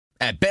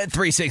At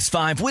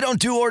Bet365, we don't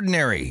do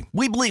ordinary.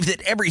 We believe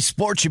that every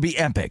sport should be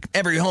epic.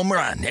 Every home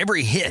run,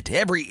 every hit,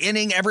 every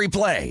inning, every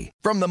play.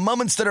 From the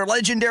moments that are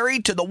legendary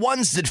to the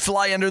ones that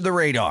fly under the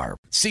radar.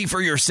 See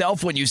for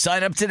yourself when you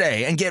sign up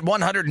today and get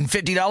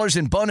 $150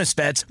 in bonus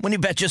bets when you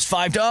bet just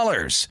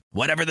 $5.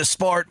 Whatever the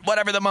sport,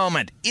 whatever the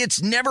moment,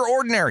 it's never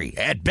ordinary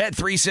at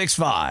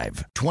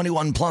Bet365.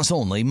 21 plus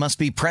only. Must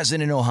be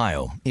present in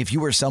Ohio. If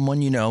you or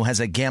someone you know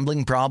has a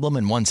gambling problem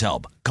and wants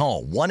help,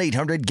 call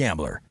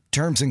 1-800-GAMBLER.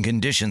 Terms and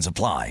conditions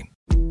apply.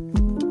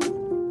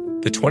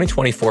 The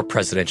 2024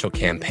 presidential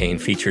campaign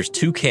features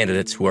two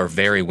candidates who are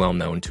very well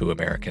known to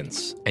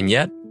Americans. And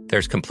yet,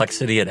 there's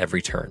complexity at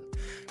every turn.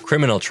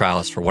 Criminal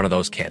trials for one of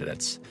those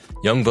candidates.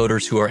 Young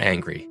voters who are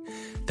angry.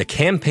 The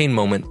Campaign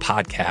Moment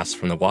podcast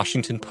from the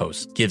Washington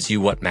Post gives you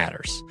what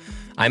matters.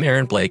 I'm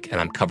Aaron Blake, and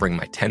I'm covering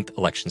my 10th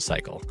election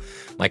cycle.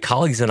 My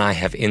colleagues and I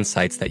have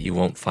insights that you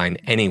won't find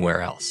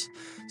anywhere else.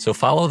 So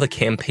follow The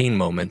Campaign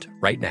Moment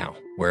right now,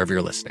 wherever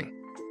you're listening.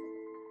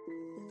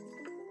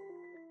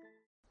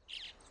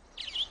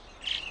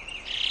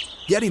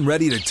 Getting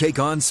ready to take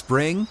on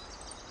spring?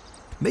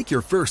 Make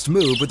your first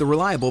move with the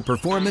reliable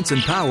performance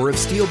and power of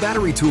Steel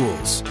battery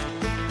tools.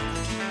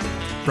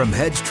 From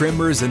hedge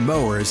trimmers and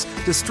mowers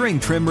to string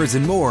trimmers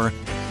and more,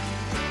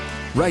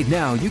 right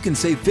now you can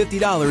save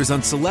 $50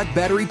 on select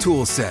battery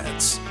tool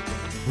sets.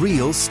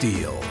 Real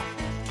Steel.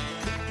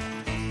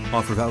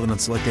 Offer valid on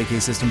select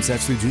AK system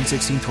sets through June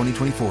 16,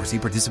 2024. See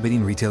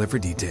participating retailer for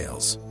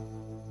details.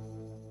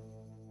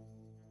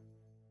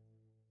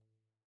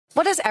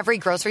 What does every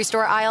grocery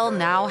store aisle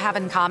now have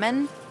in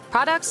common?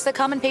 Products that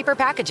come in paper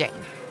packaging.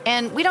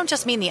 And we don't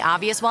just mean the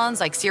obvious ones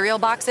like cereal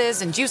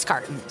boxes and juice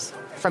cartons.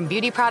 From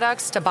beauty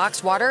products to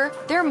boxed water,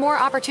 there are more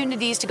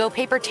opportunities to go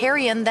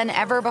papertarian than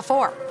ever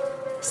before.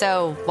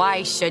 So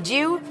why should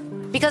you?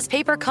 Because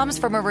paper comes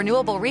from a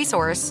renewable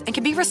resource and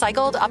can be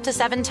recycled up to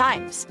 7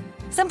 times.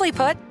 Simply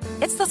put,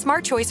 it's the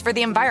smart choice for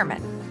the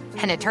environment.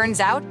 And it turns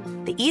out,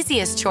 the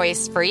easiest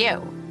choice for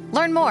you.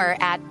 Learn more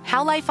at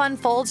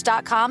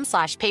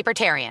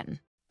howlifeunfolds.com/papertarian.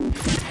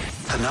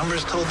 The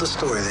numbers told the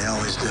story, they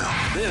always do.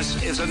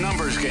 This is a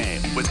numbers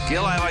game with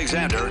Gil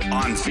Alexander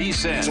on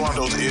VSiN. It's one of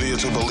those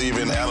idiots who believe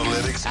in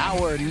analytics.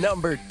 Our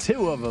number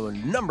 2 of a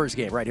numbers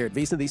game right here at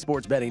VSiN, the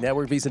Sports Betting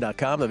Network,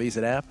 VSiN.com, the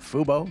VSiN app,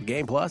 Fubo,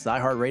 Game Plus,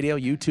 iHeartRadio,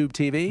 YouTube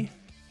TV,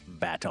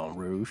 Baton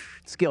Rouge.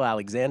 It's Gil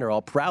Alexander,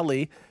 all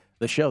proudly.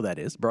 The show, that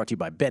is, brought to you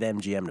by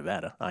BetMGM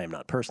Nevada. I am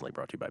not personally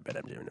brought to you by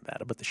BetMGM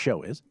Nevada, but the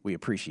show is. We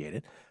appreciate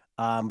it.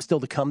 Still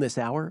to come this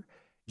hour,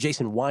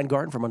 Jason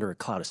Weingarten from Under a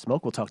Cloud of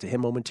Smoke. We'll talk to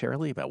him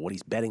momentarily about what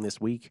he's betting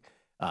this week,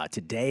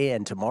 today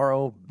and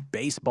tomorrow,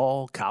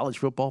 baseball, college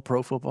football,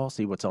 pro football,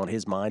 see what's on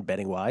his mind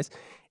betting-wise.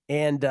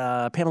 And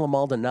Pamela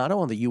Maldonado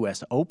on the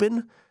U.S.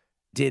 Open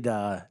did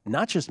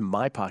not just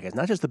my podcast,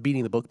 not just the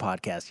Beating the Book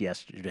podcast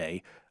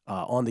yesterday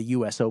on the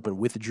U.S. Open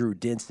with Drew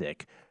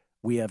Dinsick.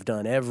 We've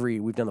done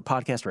the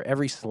podcast for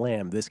every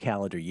slam this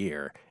calendar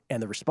year,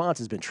 and the response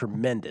has been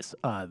tremendous.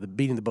 The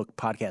Beating the Book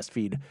podcast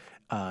feed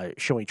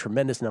showing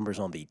tremendous numbers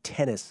on the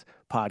tennis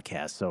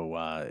podcast.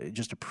 So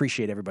just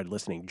appreciate everybody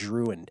listening.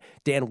 Drew and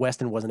Dan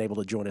Weston wasn't able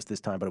to join us this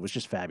time, but it was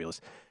just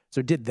fabulous.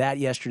 So did that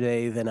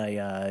yesterday. Then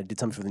I did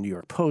something for the New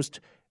York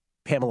Post.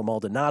 Pamela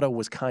Maldonado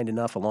was kind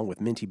enough, along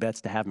with Minty Betts,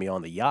 to have me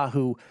on the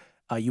Yahoo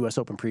U.S.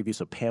 Open preview.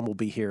 So Pam will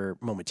be here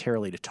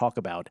momentarily to talk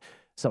about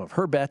some of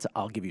her bets.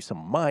 I'll give you some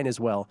of mine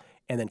as well.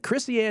 And then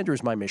Chrissy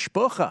Andrews, my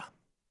mishpucha.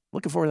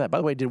 Looking forward to that. By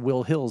the way, I did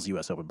Will Hill's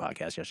U.S. Open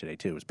podcast yesterday,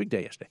 too. It was a big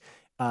day yesterday.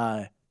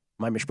 My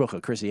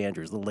mishpucha, Chrissy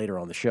Andrews, a little later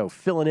on the show,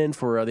 filling in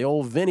for the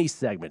old Vinny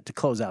segment to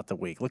close out the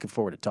week. Looking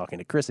forward to talking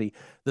to Chrissy,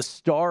 the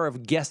star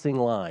of Guessing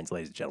Lines,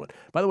 ladies and gentlemen.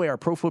 By the way, our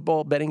pro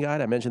football betting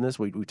guide, I mentioned this,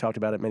 we talked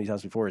about it many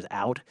times before, is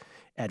out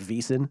at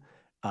VSiN.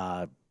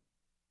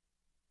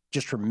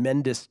 Just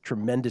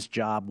tremendous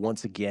job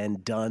once again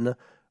done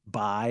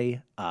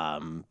by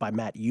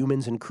Matt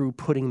Youmans and crew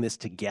putting this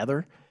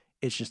together.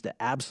 It's just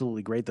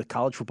absolutely great. The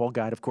college football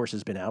guide, of course,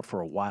 has been out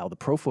for a while. The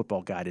pro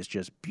football guide is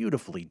just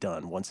beautifully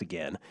done once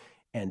again.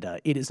 And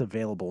it is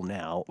available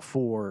now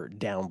for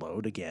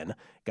download. Again,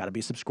 got to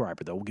be a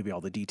subscriber, though. We'll give you all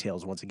the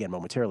details once again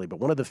momentarily. But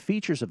one of the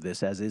features of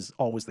this, as is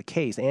always the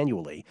case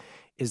annually,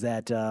 is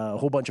that a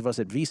whole bunch of us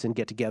at VSiN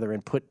get together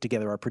and put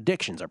together our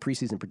predictions, our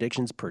preseason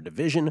predictions per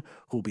division,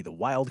 who will be the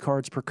wild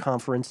cards per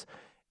conference,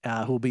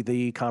 who will be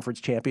the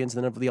conference champions,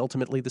 and then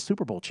ultimately the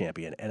Super Bowl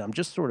champion. And I'm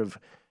just sort of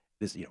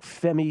this,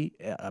 Femi,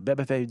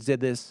 Bebefe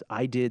did this.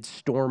 I did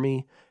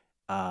Stormy,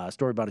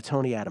 Story about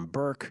Tony, Adam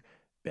Burke,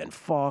 Ben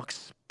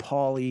Fox,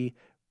 Paulie,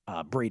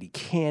 Brady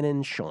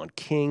Cannon, Sean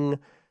King,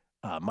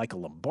 Michael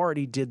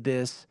Lombardi did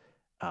this.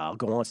 I'll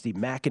go on, Steve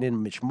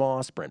Mackinnon, Mitch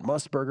Moss, Brent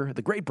Musburger,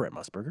 the great Brent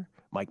Musburger,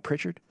 Mike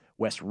Pritchard,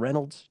 Wes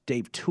Reynolds,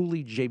 Dave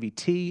Tooley,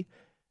 JVT,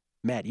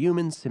 Matt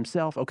Youmans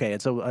himself. Okay,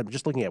 and so I'm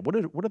just looking at what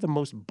are the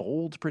most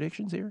bold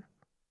predictions here?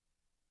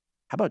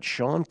 How about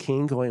Sean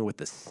King going with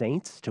the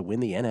Saints to win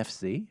the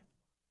NFC?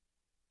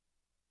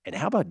 And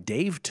how about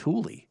Dave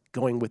Tooley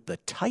going with the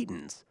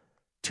Titans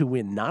to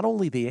win not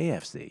only the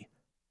AFC,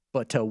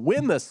 but to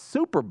win the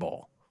Super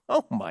Bowl?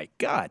 Oh, my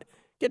God.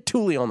 Get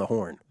Tooley on the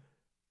horn.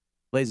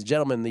 Ladies and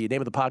gentlemen, the name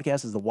of the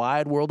podcast is The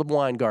Wide World of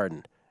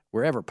Weingarten.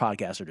 Wherever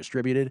podcasts are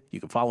distributed, you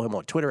can follow him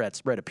on Twitter at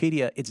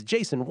Spreadopedia. It's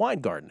Jason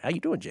Weingarten. How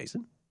you doing,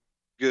 Jason?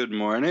 Good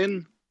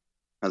morning.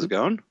 How's it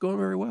going? Going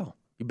very well.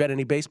 You bet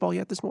any baseball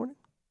yet this morning?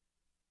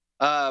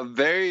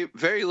 Very,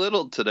 very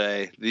little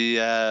today.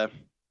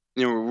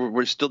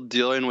 We're still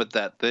dealing with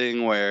that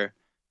thing where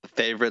the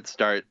favorites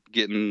start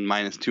getting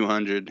minus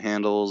 200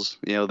 handles,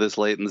 this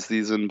late in the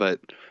season.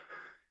 But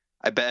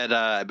I bet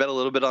a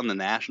little bit on the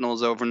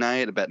Nationals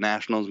overnight. I bet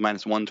Nationals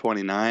minus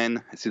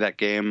 129. I see that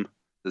game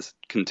has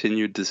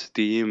continued to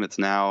steam. It's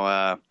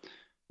now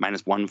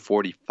minus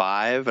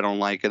 145. I don't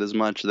like it as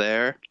much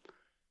there.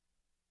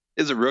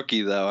 As a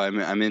rookie, though,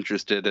 I'm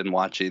interested in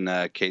watching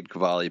Cade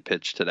Cavalli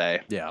pitch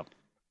today. Yeah.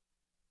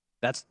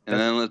 And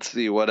then let's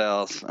see what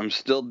else. I'm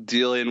still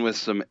dealing with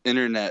some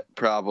internet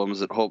problems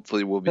that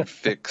hopefully will be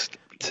fixed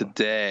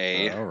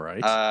today. All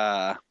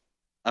right.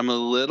 I'm a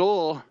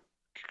little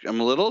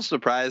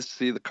surprised to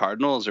see the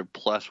Cardinals are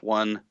plus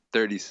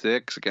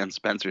 136 against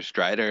Spencer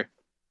Strider.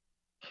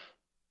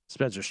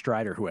 Spencer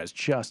Strider, who has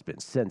just been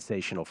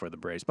sensational for the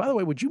Braves. By the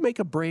way, would you make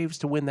a Braves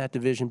to win that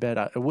division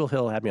bet? Will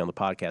Hill had me on the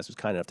podcast, was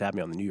kind enough to have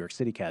me on the New York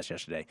City cast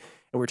yesterday,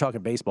 and we were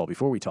talking baseball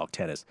before we talked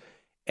tennis.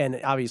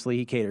 And obviously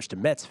he caters to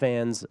Mets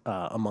fans,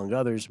 among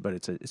others, but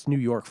it's New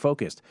York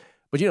focused.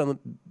 But, the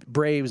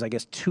Braves, I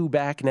guess, 2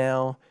 back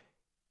now,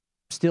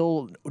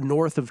 still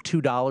north of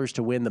 $2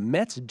 to win. The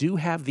Mets do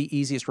have the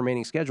easiest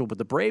remaining schedule, but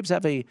the Braves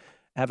have a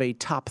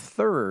top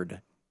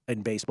third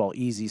in baseball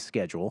easy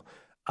schedule.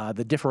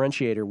 The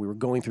differentiator, we were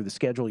going through the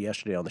schedule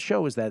yesterday on the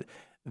show, is that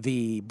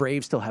the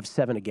Braves still have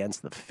 7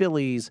 against the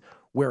Phillies,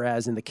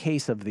 whereas in the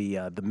case of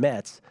the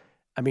Mets,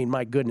 I mean,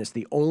 my goodness,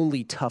 the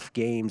only tough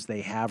games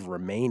they have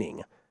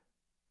remaining,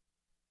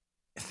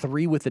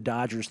 3 with the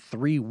Dodgers,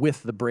 3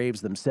 with the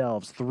Braves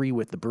themselves, 3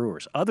 with the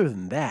Brewers. Other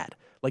than that,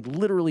 like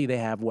literally they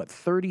have,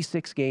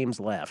 36 games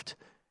left,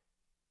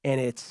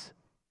 and it's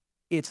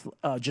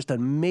just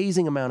an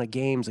amazing amount of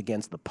games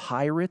against the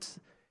Pirates,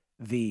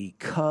 the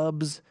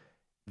Cubs,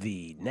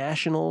 the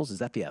Nationals. Is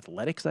that the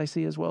Athletics I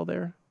see as well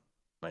there?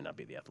 Might not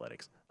be the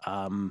Athletics.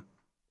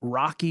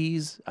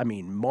 Rockies,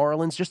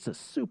 Marlins, just a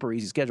super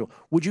easy schedule.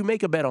 Would you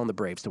make a bet on the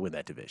Braves to win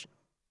that division?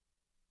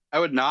 I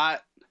would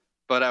not,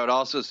 but I would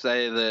also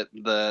say that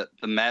the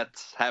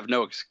Mets have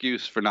no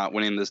excuse for not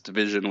winning this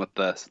division with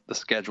the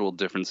schedule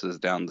differences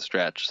down the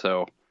stretch.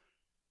 So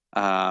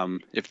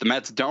if the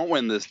Mets don't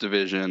win this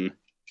division,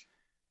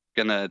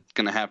 gonna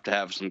have to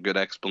have some good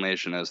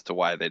explanation as to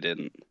why they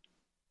didn't.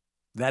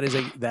 That is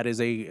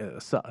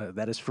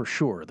for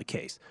sure the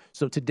case.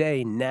 So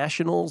today,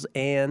 Nationals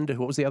and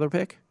what was the other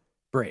pick?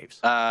 Braves.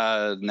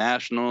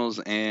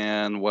 Nationals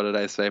and what did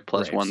I say?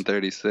 Plus Braves.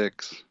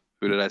 136.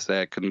 Who did I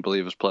say? I couldn't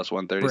believe it was plus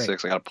 136.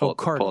 Braves. I got to pull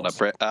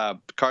it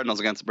up. Cardinals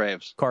against the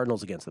Braves.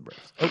 Cardinals against the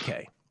Braves.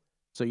 Okay.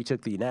 So you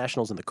took the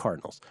Nationals and the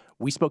Cardinals.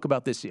 We spoke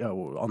about this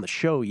on the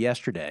show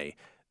yesterday.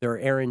 There are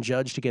Aaron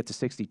Judge to get to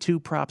 62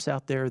 props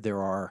out there. There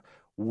are,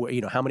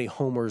 how many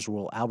homers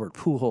will Albert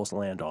Pujols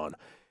land on?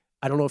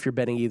 I don't know if you're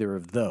betting either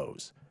of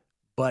those.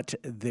 But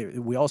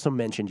we also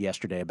mentioned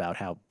yesterday about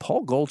how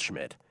Paul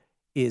Goldschmidt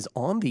is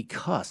on the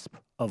cusp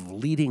of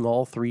leading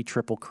all 3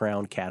 Triple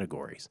Crown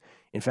categories.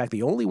 In fact,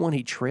 the only one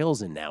he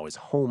trails in now is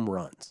home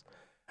runs.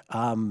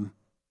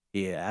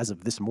 As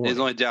of this morning. He's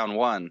only down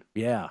 1.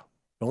 Yeah,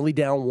 only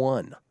down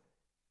 1.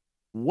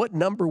 What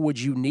number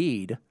would you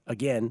need?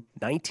 Again,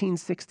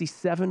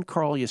 1967,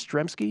 Carl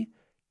Yastrzemski,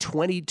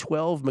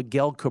 2012,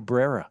 Miguel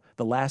Cabrera,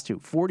 the last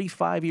 2.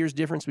 45 years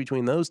difference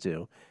between those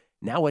 2.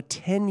 Now a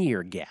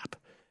 10-year gap.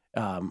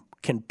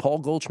 Can Paul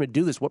Goldschmidt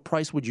do this? What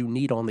price would you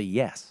need on the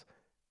yes?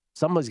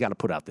 Somebody's got to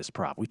put out this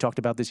prop. We talked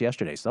about this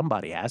yesterday.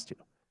 Somebody has to.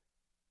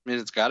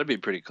 It's got to be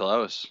pretty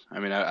close.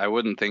 I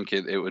wouldn't think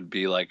it would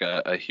be like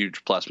a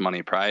huge plus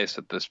money price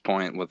at this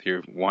point with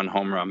your 1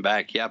 home run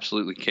back. He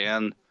absolutely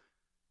can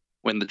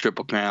win the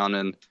Triple Crown,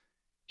 and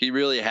he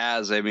really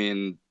has,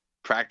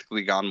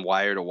 practically gone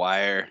wire to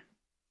wire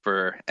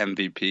for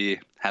MVP.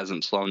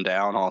 Hasn't slowed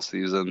down all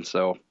season,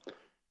 so,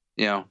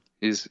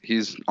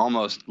 he's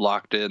almost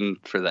locked in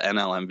for the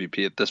NL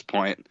MVP at this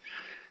point.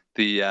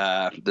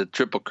 The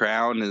Triple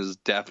Crown is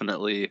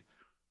definitely a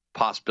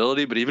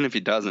possibility, but even if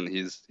he doesn't,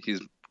 he's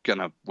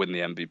gonna win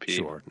the MVP.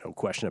 Sure, no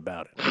question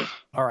about it.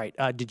 All right,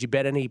 did you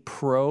bet any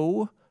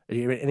preseason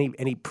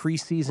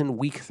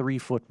Week 3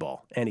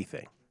 football?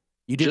 Anything?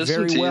 You did just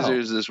very some well.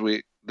 Teasers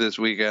this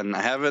weekend.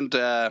 I haven't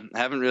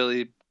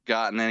really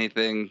gotten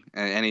anything,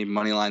 any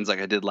money lines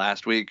like I did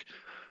last week.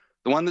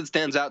 The one that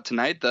stands out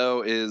tonight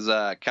though is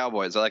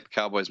Cowboys. I like the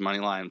Cowboys money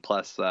line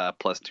plus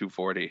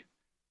 240.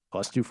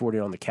 Plus 240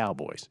 on the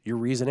Cowboys. Your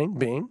reasoning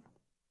being?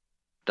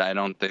 I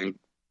don't think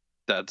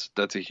that's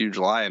a huge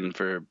line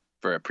for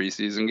a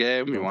preseason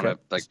game. You want to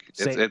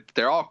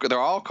they're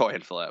all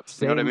coin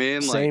flips. You know what I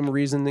mean? Same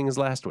reasoning as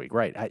last week,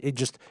 right?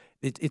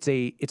 It's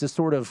a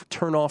sort of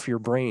turn off your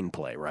brain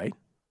play, right?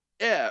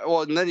 Yeah.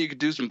 Well, and then you could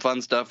do some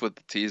fun stuff with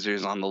the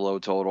teasers on the low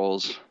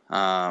totals.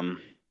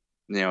 7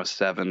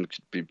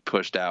 could be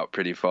pushed out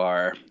pretty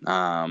far.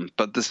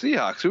 But the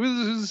Seahawks,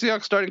 who's the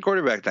Seahawks starting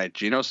quarterback tonight?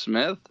 Geno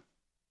Smith.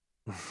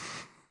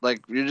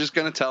 Like, you're just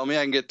going to tell me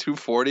I can get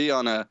 240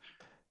 on a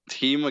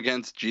team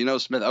against Geno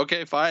Smith?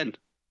 Okay, fine.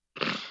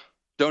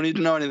 Don't need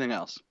to know anything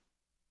else.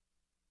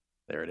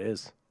 There it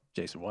is.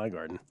 Jason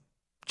Weingarten.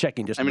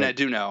 Checking just. I mean, I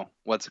do know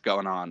what's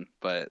going on,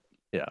 but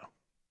yeah,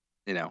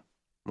 okay.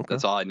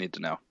 That's all I need to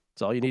know.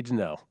 That's all you need to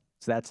know.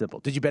 It's that simple.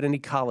 Did you bet any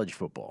college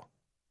football?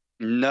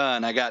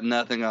 None. I got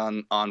nothing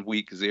on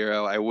week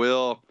 0. I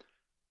will.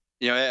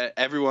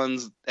 Everyone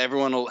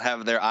will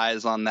have their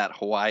eyes on that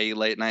Hawaii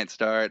late night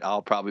start.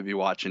 I'll probably be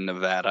watching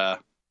Nevada,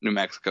 New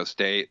Mexico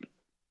State.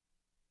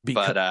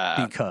 Because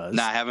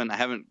no, I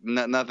haven't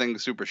nothing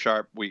super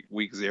sharp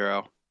week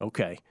 0.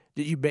 Okay.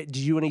 Did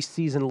you any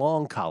season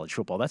long college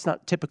football? That's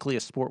not typically a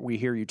sport we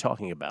hear you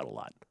talking about a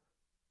lot.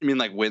 You mean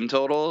like win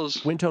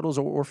totals? Win totals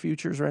or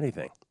futures or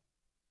anything?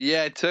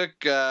 Yeah, I took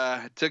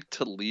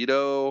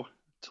Toledo.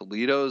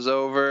 Toledo's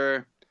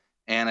over,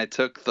 and I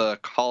took the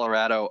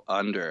Colorado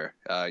under.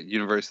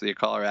 University of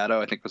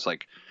Colorado, I think it was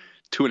like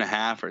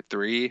 2.5 or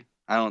 3.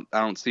 I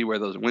don't see where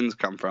those wins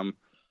come from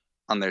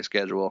on their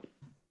schedule.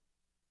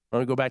 I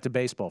want to go back to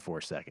baseball for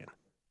a second.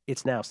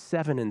 It's now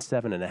 7 and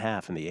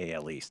 7.5 in the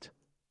AL East.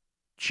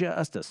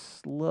 Just a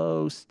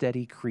slow,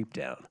 steady creep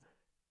down.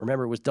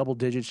 Remember, it was double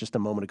digits just a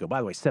moment ago. By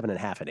the way,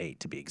 7.5 and 8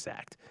 to be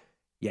exact.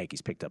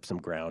 Yankees picked up some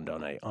ground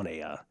on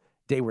a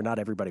day where not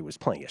everybody was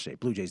playing yesterday.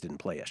 Blue Jays didn't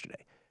play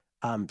yesterday.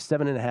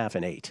 7.5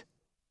 and 8.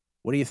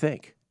 What do you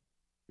think?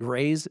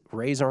 Rays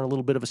are on a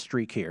little bit of a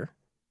streak here.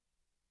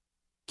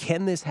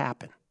 Can this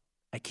happen?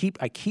 I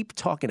keep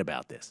talking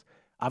about this.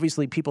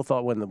 Obviously, people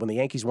thought when the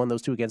Yankees won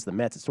those 2 against the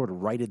Mets, it sort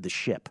of righted the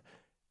ship.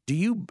 Do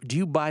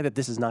you buy that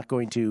this is not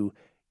going to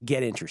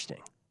get interesting?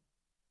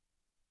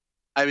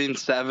 I mean,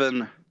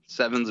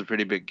 seven's a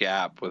pretty big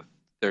gap with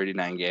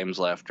 39 games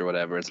left or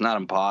whatever. It's not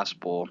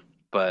impossible,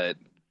 but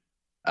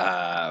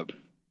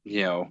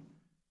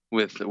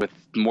with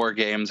more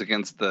games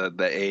against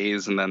the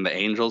A's and then the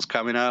Angels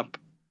coming up,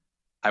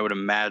 I would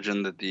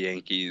imagine that the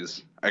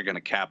Yankees are going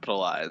to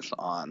capitalize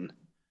on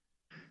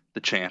the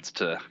chance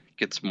to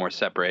get some more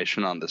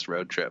separation on this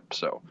road trip.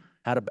 So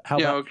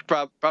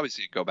probably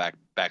see it go back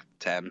to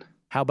 10.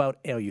 How about,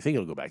 you think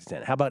it'll go back to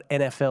 10. How about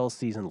NFL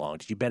season long?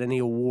 Did you bet any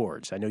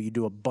awards? I know you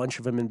do a bunch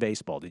of them in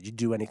baseball. Did you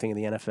do anything in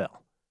the NFL?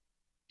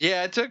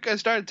 Yeah, I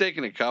started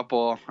taking a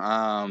couple.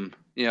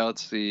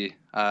 Let's see.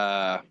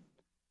 I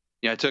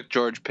took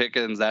George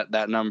Pickens.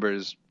 That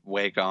number's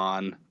way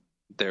gone.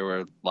 There were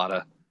a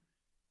lot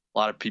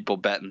of people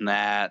betting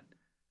that.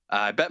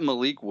 I bet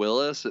Malik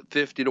Willis at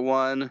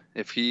 50-1.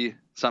 If he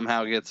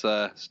somehow gets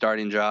a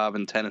starting job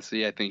in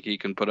Tennessee, I think he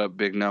can put up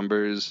big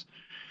numbers.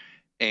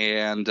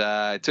 And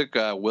I took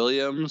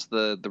Williams,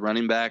 the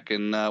running back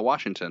in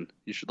Washington.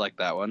 You should like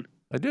that one.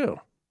 I do.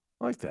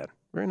 I like that.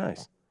 Very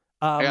nice.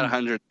 I got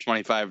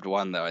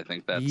 125-1 though. I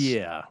think that's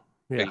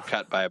been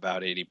cut by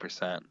about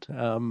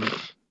 80%.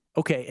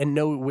 Okay,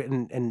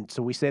 and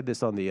so we said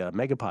this on the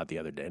Megapod the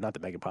other day, not the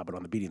Megapod, but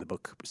on the Beating the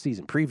Book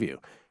season preview.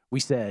 We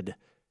said,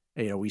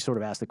 we sort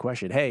of asked the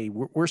question, hey,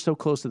 we're so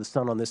close to the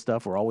sun on this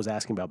stuff. We're always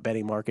asking about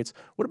betting markets.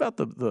 What about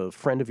the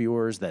friend of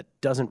yours that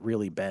doesn't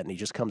really bet, and he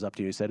just comes up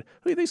to you and said,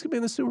 who do you think's going to be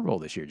in the Super Bowl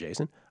this year,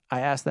 Jason?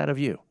 I asked that of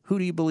you. Who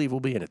do you believe will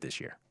be in it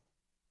this year?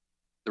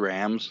 The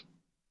Rams.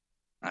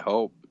 I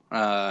hope.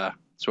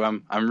 So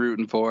I'm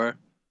rooting for.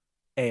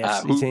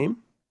 AFC team?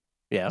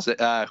 Yeah.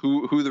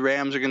 Who the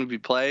Rams are going to be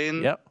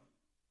playing? Yep.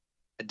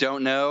 I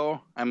don't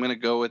know. I'm going to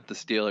go with the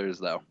Steelers,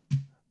 though.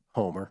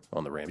 Homer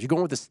on the Rams. You're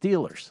going with the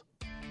Steelers?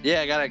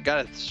 Yeah, I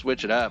gotta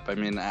switch it up. I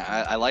mean,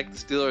 I like the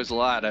Steelers a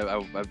lot.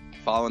 I've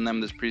followed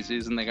them this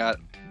preseason. They got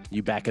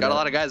a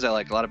lot of guys I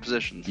like, a lot of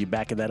positions. You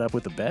backing that up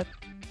with a bet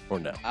or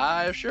no?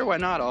 Sure, why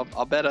not?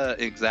 I'll bet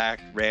a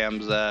exact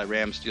Rams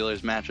Steelers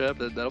matchup.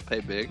 That'll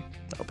pay big.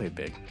 That'll pay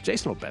big.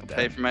 Jason will bet that.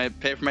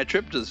 Pay for my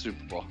trip to the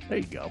Super Bowl. There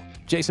you go.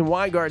 Jason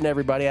Weingarten,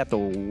 everybody at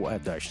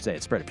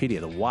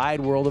Spreadopedia, the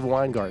wide world of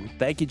Weingarten.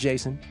 Thank you,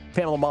 Jason.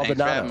 Pamela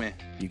Maldonado. Thanks for having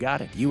me. You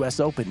got it.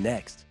 U.S. Open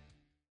next.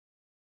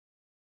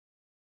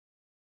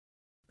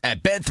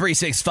 At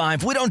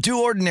Bet365, we don't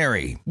do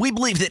ordinary. We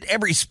believe that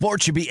every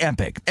sport should be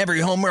epic.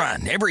 Every home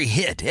run, every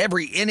hit,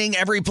 every inning,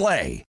 every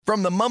play.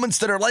 From the moments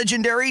that are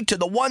legendary to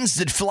the ones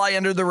that fly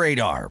under the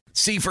radar.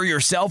 See for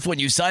yourself when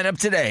you sign up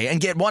today and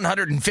get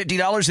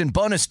 $150 in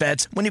bonus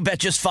bets when you bet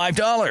just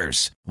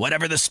 $5.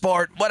 Whatever the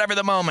sport, whatever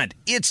the moment,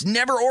 it's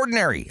never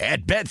ordinary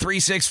at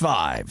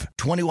Bet365.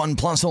 21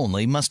 plus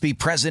only. Must be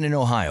present in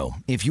Ohio.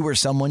 If you or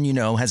someone you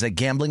know has a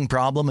gambling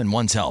problem and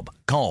wants help,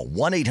 call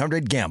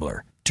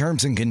 1-800-GAMBLER.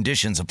 Terms and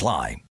conditions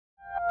apply.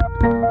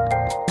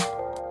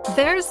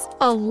 There's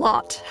a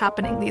lot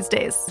happening these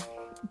days,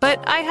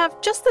 but I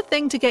have just the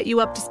thing to get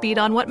you up to speed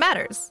on what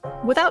matters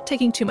without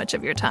taking too much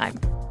of your time.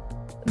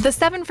 The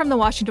 7 from the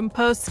Washington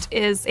Post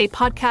is a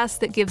podcast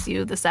that gives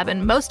you the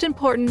 7 most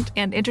important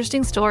and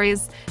interesting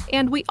stories,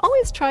 and we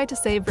always try to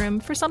save room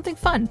for something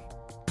fun.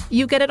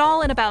 You get it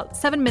all in about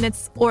 7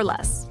 minutes or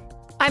less.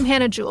 I'm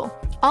Hannah Jewell.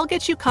 I'll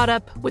get you caught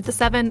up with the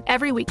 7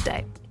 every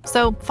weekday.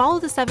 So follow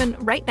the 7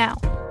 right now.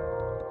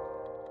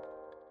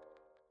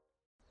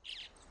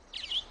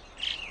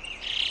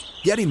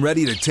 Getting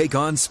ready to take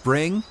on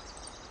spring?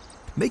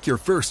 Make your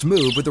first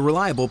move with the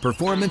reliable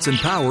performance and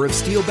power of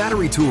Steel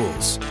battery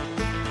tools.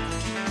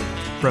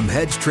 From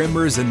hedge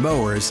trimmers and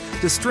mowers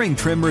to string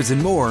trimmers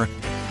and more,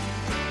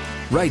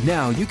 right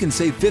now you can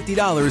save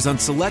 $50 on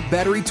select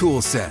battery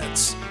tool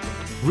sets.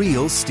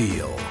 Real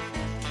Steel.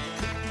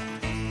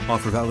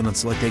 Offer valid on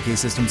select AK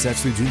system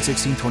sets through June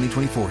 16,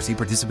 2024. See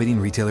participating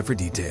retailer for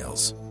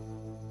details.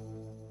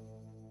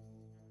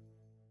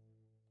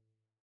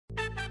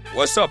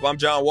 What's up? I'm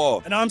John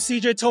Wall. And I'm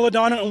CJ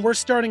Toledano, and we're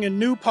starting a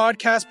new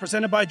podcast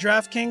presented by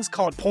DraftKings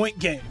called Point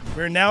Game.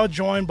 We're now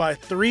joined by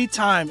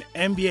three-time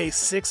NBA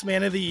Sixth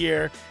Man of the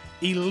Year,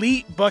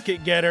 elite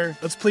bucket getter.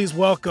 Let's please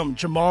welcome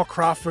Jamal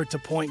Crawford to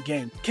Point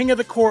Game. King of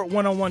the Court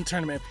one-on-one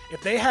tournament.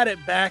 If they had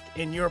it back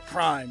in your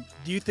prime,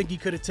 do you think you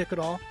could have took it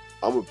all?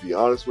 I'm going to be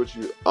honest with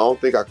you. I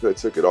don't think I could have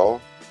took it all,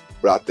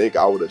 but I think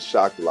I would have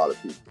shocked a lot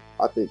of people.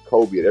 I think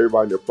Kobe and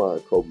everybody in their prime,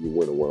 Kobe would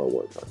win a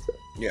one-on-one contest.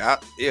 Yeah,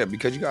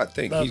 because you got to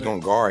think. He's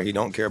going to guard. He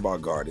don't care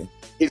about guarding.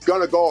 He's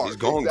going to guard. He's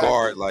going to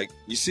guard. Like,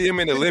 you see him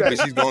in the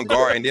Olympics, he's going to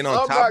guard. And then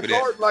on top of that. I'm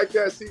not guarding like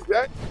that,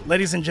 CJ.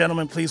 Ladies and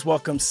gentlemen, please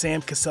welcome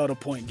Sam Cassell to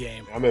Point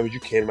Game. I remember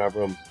you came out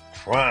from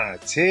prime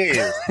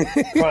 10.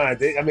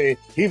 I mean,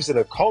 he was in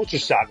a culture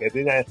shock. And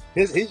then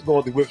he's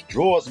going through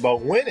withdrawals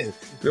about winning.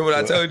 Remember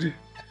what I told you?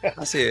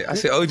 I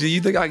said, OG,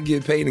 you think I can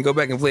get paid and go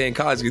back and play in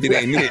college because it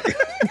ain't it?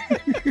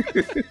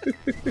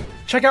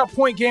 Check out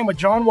Point Game with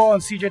John Wall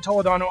and CJ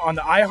Toledano on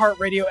the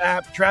iHeartRadio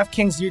app,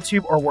 DraftKings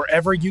YouTube, or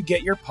wherever you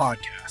get your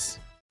podcasts.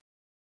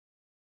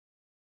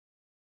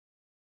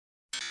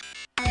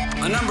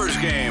 The Numbers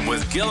Game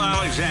with Gil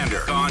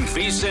Alexander on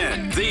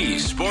VSiN, the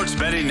Sports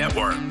Betting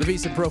Network. The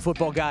VSiN Pro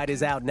Football Guide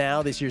is out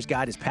now. This year's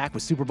guide is packed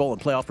with Super Bowl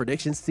and playoff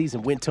predictions,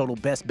 season win total,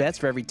 best bets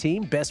for every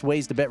team, best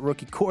ways to bet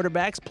rookie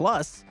quarterbacks,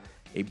 plus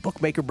a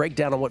bookmaker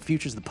breakdown on what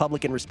futures the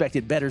public and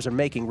respected bettors are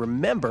making.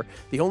 Remember,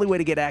 the only way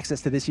to get access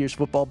to this year's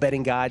football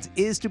betting guides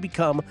is to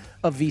become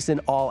a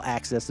VSiN All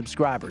Access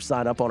subscriber.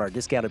 Sign up on our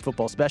discounted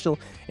football special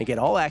and get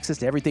all access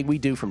to everything we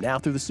do from now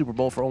through the Super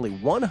Bowl for only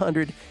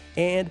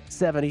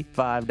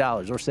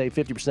 $175, or save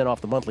 50% off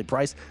the monthly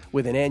price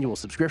with an annual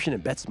subscription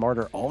and bet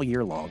smarter all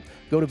year long.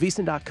 Go to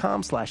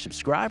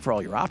VSiN.com/subscribe for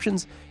all your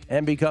options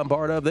and become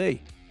part of the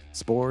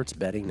Sports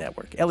Betting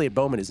Network. Elliot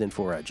Bowman is in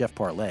for Jeff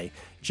Parlay.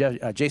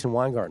 Jason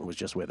Weingarten was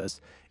just with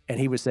us, and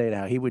he was saying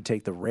how he would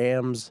take the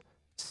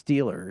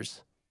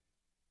Rams-Steelers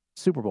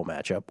Super Bowl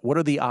matchup. What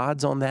are the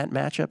odds on that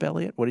matchup,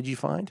 Elliot? What did you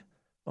find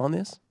on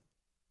this?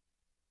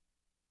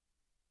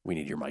 We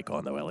need your mic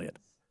on, though, Elliot.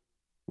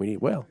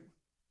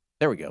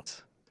 There we go.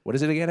 What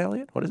is it again,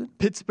 Elliot? What is it?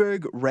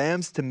 Pittsburgh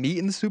Rams to meet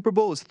in the Super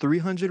Bowl is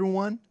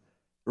 301.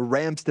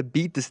 Rams to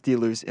beat the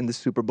Steelers in the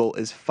Super Bowl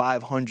is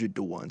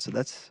 500-1. So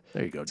that's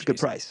there you go. That's a good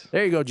price.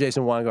 There you go,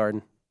 Jason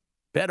Weingarten.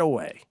 Bet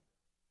away.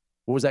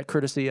 What was that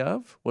courtesy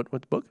of? What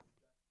book?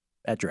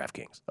 At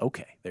DraftKings.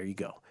 Okay, there you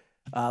go.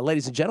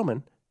 Ladies and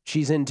gentlemen,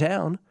 she's in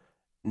town.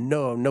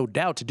 No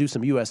doubt to do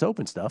some U.S.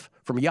 Open stuff.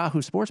 From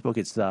Yahoo Sportsbook,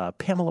 it's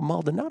Pamela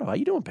Maldonado. How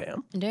you doing,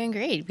 Pam? I'm doing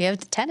great. We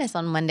have tennis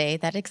on Monday.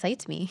 That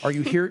excites me. Are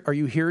you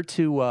here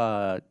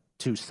to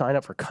sign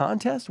up for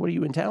contests? What are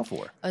you in town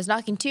for? I was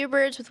knocking two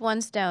birds with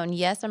one stone.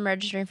 Yes, I'm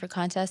registering for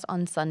contests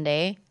on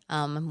Sunday.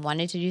 I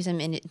wanted to do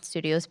some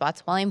in-studio spots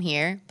while I'm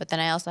here, but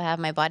then I also have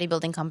my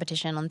bodybuilding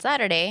competition on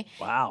Saturday.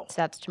 Wow. So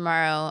that's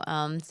tomorrow.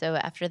 So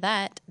after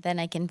that, then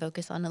I can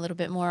focus on a little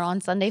bit more on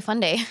Sunday Fun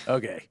Day.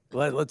 Okay.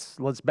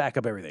 Let's back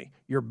up everything.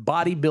 Your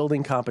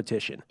bodybuilding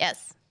competition.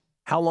 Yes.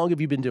 How long have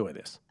you been doing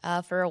this?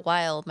 For a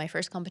while. My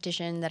first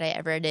competition that I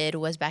ever did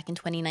was back in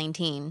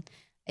 2019.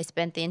 I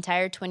spent the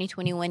entire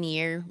 2021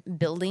 year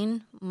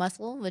building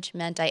muscle, which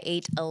meant I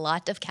ate a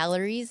lot of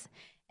calories.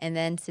 And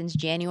then since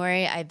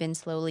January, I've been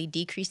slowly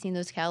decreasing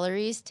those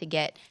calories to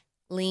get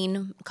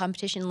lean,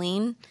 competition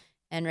lean.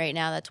 And right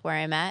now that's where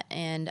I'm at.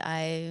 And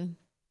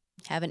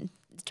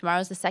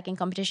tomorrow's the second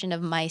competition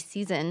of my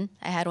season.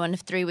 I had one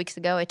 3 weeks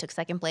ago. I took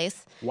second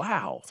place.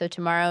 Wow. So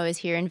tomorrow is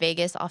here in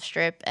Vegas off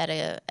strip at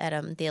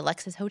the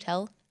Alexis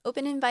Hotel.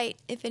 Open invite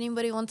if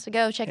anybody wants to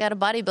go check out a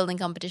bodybuilding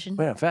competition.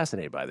 Wait, I'm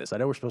fascinated by this. I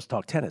know we're supposed to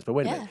talk tennis, but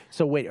wait a minute.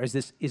 So wait,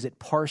 is it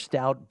parsed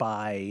out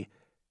by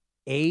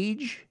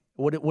age?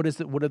 What are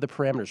the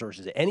parameters, or is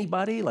it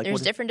anybody?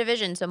 There's different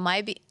divisions. So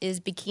my is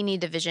bikini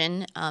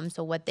division.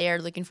 So what they are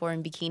looking for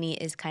in bikini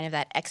is kind of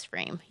that X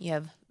frame. You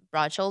have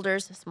broad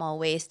shoulders, small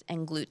waist,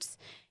 and glutes.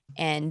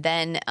 And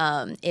then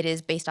it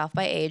is based off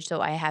by age. So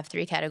I have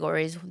three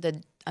categories.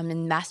 I'm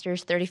in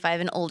Masters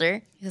 35 and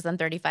older because I'm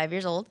 35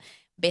 years old,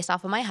 based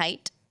off of my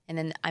height. And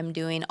then I'm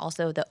doing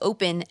also the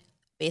open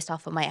based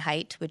off of my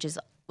height, which is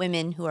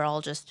women who are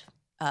all just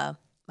my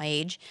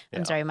age.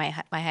 I'm sorry, my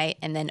height.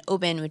 And then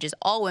open, which is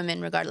all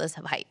women regardless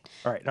of height.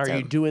 All right. Are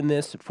you doing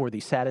this for the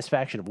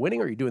satisfaction of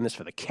winning, or are you doing this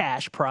for the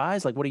cash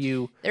prize? Like, what are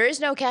you? There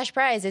is no cash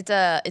prize. It's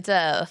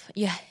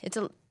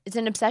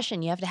an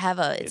obsession. You have to have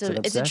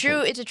it's a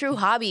true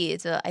hobby.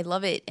 I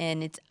love it,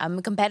 and I'm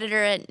a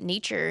competitor at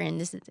nature, and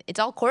it's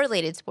all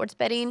correlated. Sports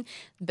betting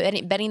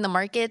the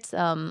markets,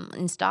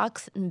 in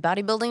stocks, and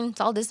bodybuilding. It's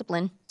all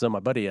discipline. So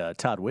my buddy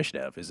Todd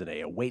Wishnev is in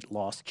a weight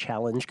loss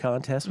challenge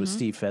contest with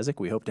Steve Fezzik.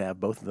 We hope to have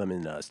both of them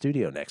in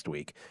studio next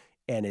week.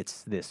 and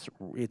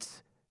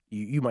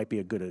you might be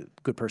a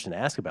good person to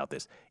ask about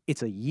this.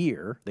 It's a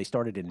year. They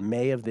started in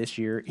May of this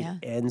year. Yeah.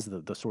 It ends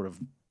the sort of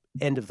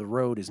end of the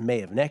road is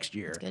May of next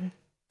year. That's good.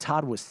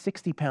 Todd was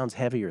 60 pounds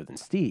heavier than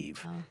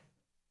Steve. Oh.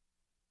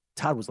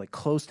 Todd was like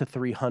close to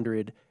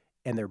 300,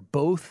 and they're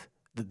both.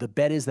 The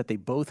bet is that they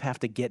both have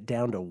to get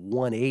down to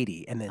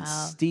 180, and then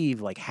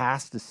Steve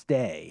has to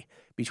stay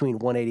between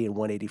 180 and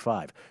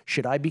 185.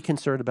 Should I be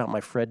concerned about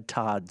my friend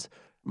Todd's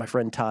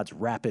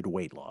rapid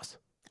weight loss?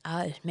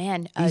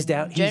 Man, he's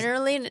down.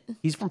 Generally,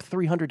 he's from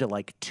 300 to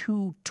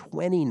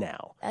 220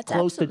 now. That's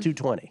close to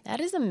 220.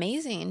 That is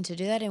amazing to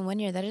do that in 1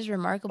 year. That is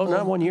remarkable. Oh,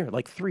 not 1 year,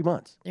 3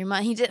 months.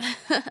 He did.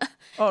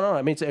 Oh no,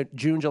 I mean it's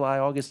June, July,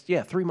 August.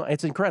 Yeah, 3 months.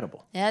 It's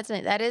incredible. Yeah,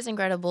 that is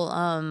incredible.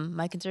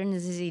 My concern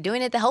is he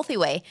doing it the healthy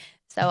way?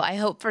 So I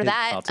hope for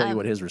that. I'll tell you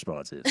what his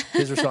response is.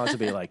 His response would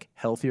be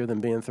healthier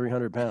than being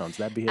 300 pounds.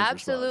 That'd be his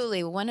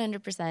absolutely,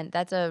 100%.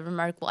 That's a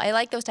remarkable. I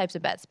like those types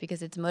of bets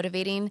because it's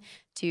motivating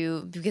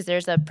because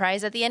there's a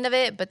prize at the end of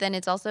it, but then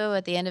it's also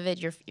at the end of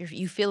it,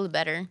 you feel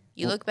better.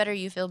 You look better,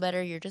 you feel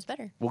better, you're just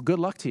better. Well, good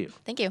luck to you.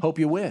 Thank you. Hope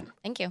you win.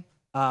 Thank you.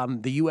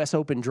 The U.S.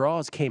 Open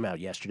draws came out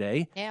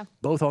yesterday. Yeah.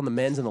 Both on the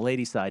men's and the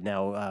ladies' side.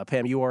 Now,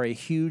 Pam, you are a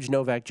huge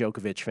Novak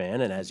Djokovic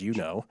fan, and as you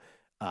know,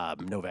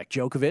 Novak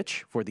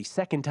Djokovic, for the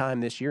second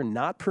time this year,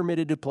 not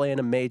permitted to play in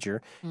a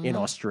major in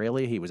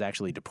Australia. He was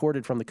actually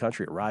deported from the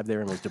country, arrived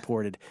there and was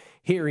deported.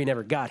 Here, he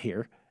never got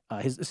here.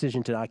 His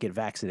decision to not get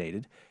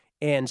vaccinated.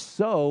 And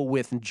so,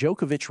 with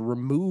Djokovic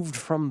removed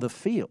from the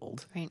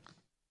field,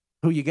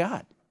 who you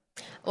got?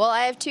 Well,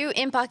 I have 2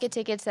 in-pocket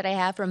tickets that I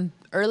have from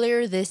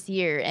earlier this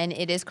year, and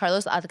it is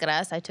Carlos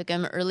Alcaraz. I took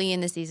him early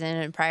in the season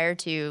and prior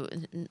to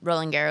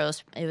Roland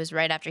Garros. It was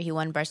right after he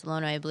won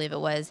Barcelona, I believe it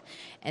was.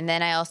 And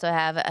then I also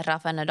have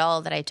Rafa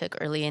Nadal that I took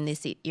early in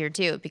this year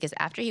too, because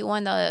after he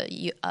won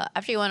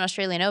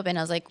Australian Open,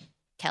 I was like,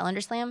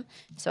 calendar slam.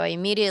 So I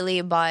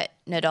immediately bought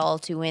Nadal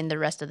to win the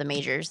rest of the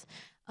majors.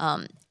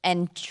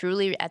 And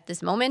truly, at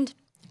this moment,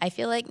 I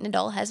feel like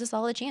Nadal has a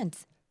solid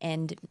chance,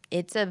 and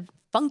it's a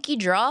funky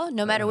draw,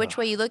 no matter which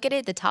way you look at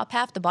it, the top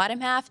half, the bottom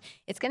half.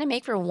 It's going to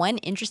make for one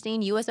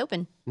interesting U.S.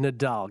 Open.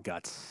 Nadal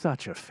got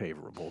such a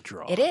favorable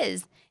draw. It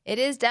is. It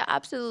is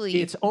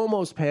absolutely. It's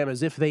almost, Pam,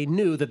 as if they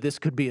knew that this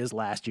could be his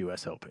last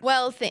U.S. Open.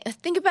 Well,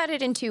 think about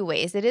it in 2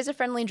 ways. It is a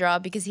friendly draw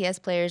because he has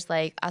players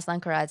like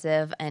Aslan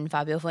Karatsev and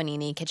Fabio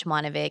Fognini,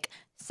 Kecmanovic,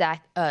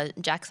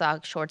 Jack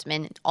Sock,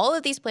 Schwartzman. All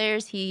of these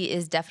players he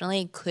is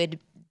definitely could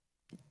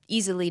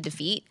easily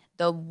defeat.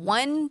 The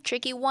one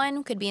tricky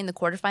one could be in the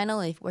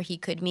quarterfinal where he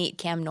could meet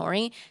Cam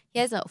Norrie. He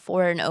has a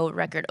 4-0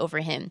 record over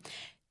him.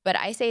 But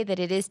I say that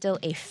it is still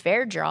a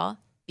fair draw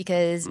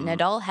because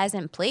Nadal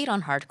hasn't played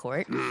on hard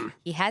court.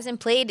 He hasn't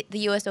played the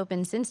U.S.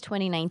 Open since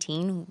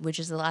 2019, which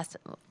is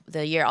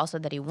the year also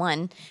that he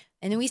won.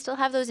 And then we still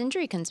have those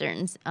injury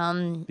concerns.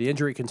 The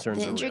injury concerns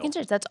are real.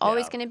 Concerns, that's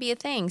always going to be a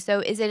thing. So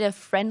is it a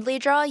friendly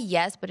draw?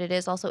 Yes, but it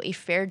is also a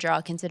fair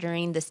draw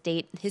considering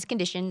his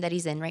condition that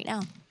he's in right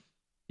now.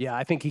 Yeah,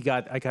 I think he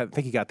got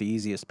the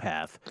easiest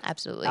path.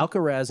 Absolutely.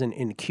 Alcaraz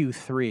in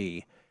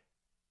Q3,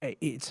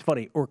 it's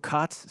funny,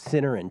 Urkacz,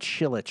 Sinner, and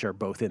Cilic are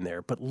both in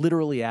there, but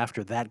literally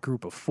after that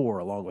group of 4,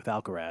 along with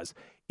Alcaraz,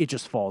 it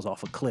just falls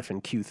off a cliff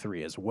in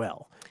Q3 as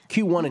well.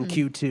 Q1 and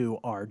Q2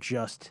 are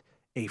just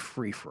a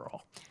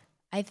free-for-all.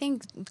 I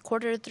think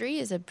quarter 3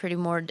 is I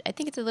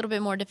think it's a little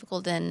bit more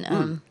difficult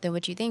than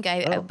what you think.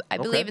 I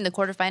believe in the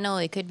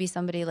quarterfinal, it could be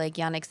somebody like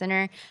Jannik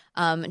Sinner.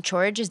 Borna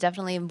Coric is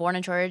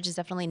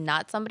definitely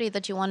not somebody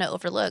that you want to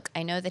overlook.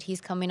 I know that he's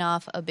coming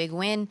off a big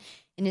win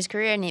in his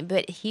career,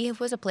 but he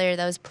was a player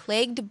that was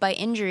plagued by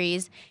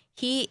injuries.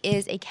 He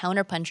is a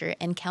counterpuncher,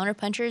 and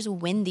counterpunchers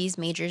win these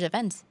major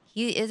events.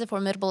 He is a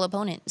formidable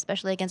opponent,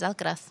 especially against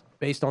Alcaraz.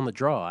 Based on the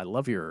draw, I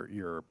love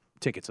your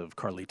tickets of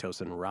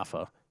Carlitos and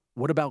Rafa.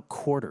 What about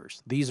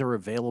quarters? These are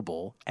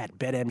available at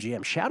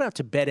BetMGM. Shout out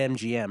to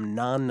BetMGM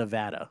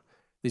non-Nevada.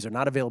 These are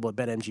not available at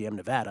BetMGM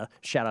Nevada.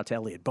 Shout out to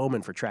Elliot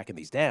Bowman for tracking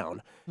these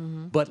down.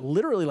 But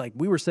literally, like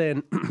we were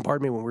saying,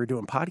 pardon me, when we were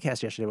doing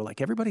podcast yesterday, we're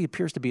like, everybody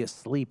appears to be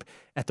asleep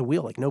at the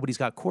wheel. Like nobody's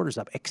got quarters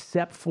up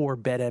except for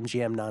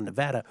BetMGM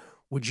non-Nevada.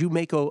 Would you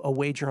make a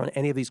wager on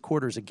any of these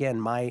quarters? Again,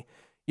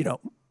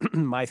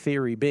 my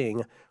theory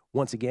being,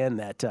 once again,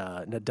 that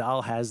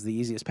Nadal has the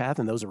easiest path,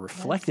 and those are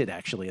reflected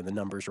actually in the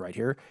numbers right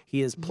here.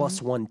 He is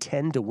plus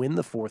 110 to win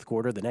the fourth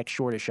quarter. The next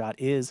shortest shot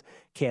is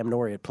Cam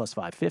Norrie at plus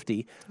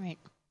 550. Right.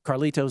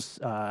 Carlitos,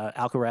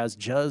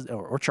 Alcaraz,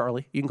 or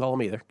Charlie, you can call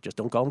him either. Just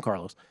don't call him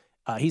Carlos.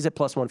 He's at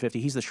plus 150.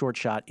 He's the short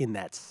shot in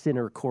that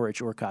Sinner, Coric,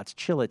 Urkacz,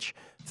 Cilic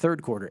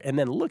third quarter. And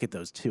then look at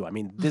those two. I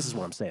mean, this is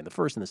what I'm saying. The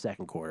first and the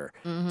second quarter,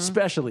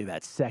 especially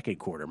that second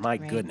quarter. My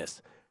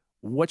goodness.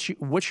 What's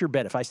your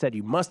bet? If I said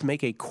you must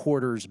make a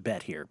quarters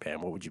bet here,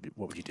 Pam, what would you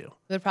do?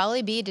 It would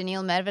probably be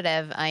Daniil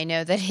Medvedev. I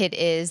know that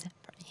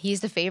he's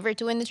the favorite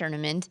to win the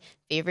tournament,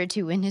 favorite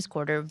to win his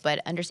quarter,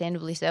 but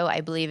understandably so.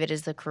 I believe it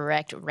is the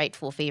correct,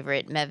 rightful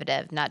favorite,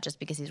 Medvedev, not just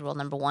because he's world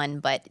number 1,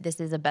 but this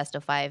is a best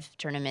of 5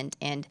 tournament,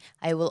 and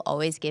I will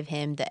always give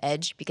him the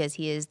edge because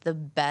he is the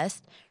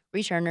best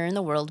returner in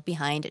the world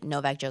behind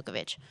Novak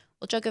Djokovic.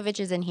 Well, Djokovic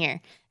is in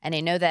here, and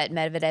I know that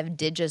Medvedev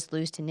did just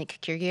lose to Nick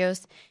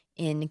Kyrgios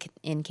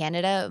in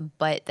Canada,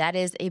 but that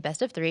is a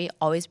best of 3,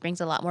 always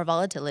brings a lot more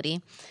volatility,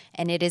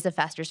 and it is a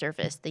faster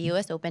surface. The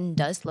U.S. Open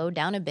does slow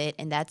down a bit,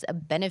 and that's a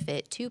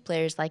benefit to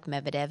players like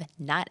Medvedev,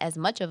 not as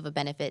much of a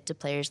benefit to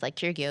players like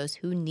Kyrgios,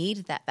 who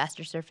need that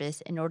faster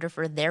surface in order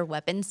for their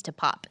weapons to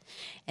pop.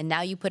 And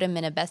now you put him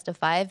in a best of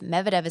 5,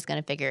 Medvedev is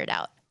going to figure it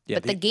out. Yeah,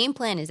 but the game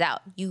plan is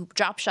out. You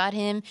drop shot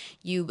him.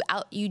 You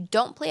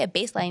don't play a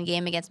baseline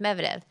game against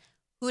Medvedev.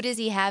 Who does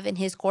he have in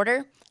his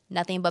quarter?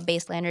 Nothing but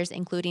baseliners,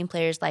 including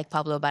players like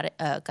Pablo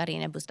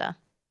Carreño Busta.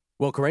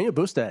 Well, Carreño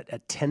Busta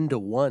at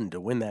 10-1 to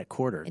win that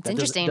quarter. It's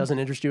interesting. Doesn't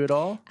interest you at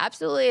all?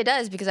 Absolutely, it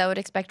does, because I would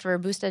expect for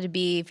Busta to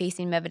be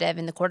facing Medvedev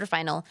in the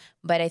quarterfinal.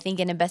 But I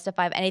think in a best of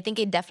 5, and I think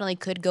it definitely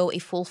could go a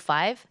full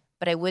 5.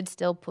 But I would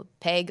still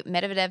peg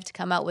Medvedev to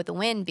come out with a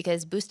win,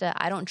 because Busta,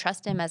 I don't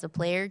trust him as a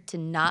player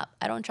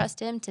I don't trust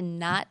him to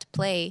not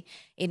play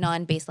a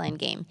non-baseline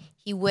game.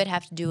 He would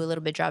have to do a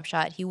little bit drop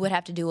shot. He would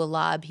have to do a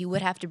lob. He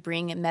would have to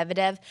bring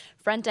Medvedev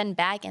front and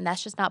back, and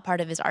that's just not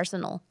part of his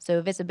arsenal. So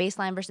if it's a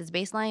baseline versus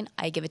baseline,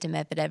 I give it to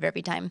Medvedev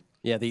every time.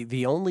 Yeah,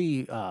 the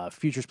only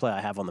futures play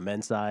I have on the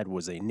men's side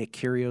was a Nick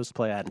Kyrgios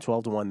play. I had him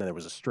 12-1, then there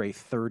was a straight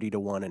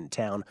 30-1 in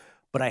town.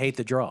 But I hate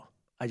the draw.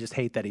 I just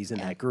hate that he's in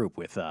that group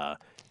with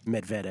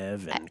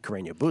Medvedev and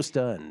Carreño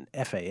Busta and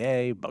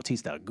FAA,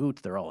 Bautista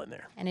Agut. They're all in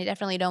there. And I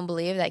definitely don't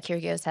believe that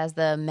Kyrgios has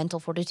the mental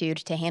fortitude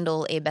to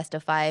handle a best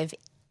of 5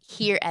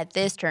 here at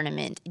this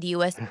tournament. The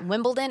U.S.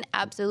 Wimbledon,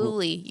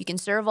 absolutely. You can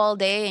serve all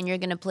day, and you're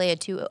going to play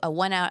a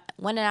 1 hour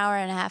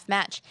and a half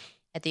match.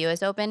 At the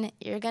U.S. Open,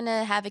 you're going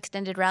to have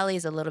extended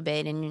rallies a little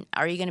bit, and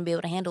are you going to be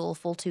able to handle a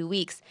full 2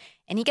 weeks?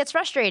 And he gets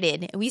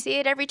frustrated. We see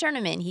it every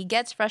tournament. He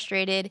gets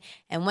frustrated,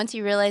 and once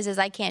he realizes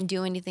I can't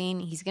do anything,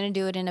 he's going to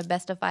do it in a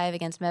best of 5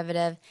 against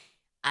Medvedev.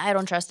 I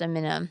don't trust him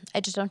I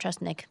just don't trust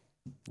Nick.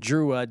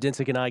 Drew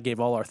Dinsick and I gave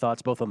all our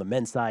thoughts both on the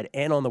men's side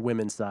and on the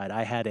women's side.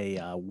 I had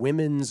a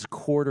women's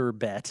quarter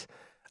bet.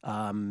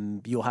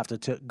 You'll have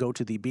to go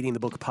to the Beating the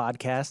Book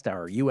podcast,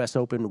 our U.S.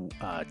 Open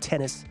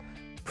tennis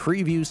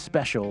preview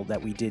special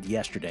that we did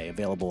yesterday,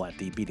 available at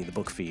the Beating the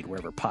Book feed,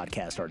 wherever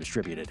podcasts are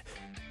distributed.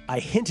 I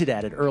hinted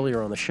at it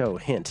earlier on the show.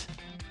 Hint.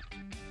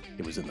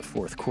 It was in the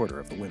fourth quarter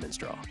of the women's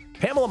draw.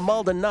 Pamela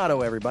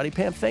Maldonado, everybody.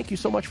 Pam, thank you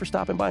so much for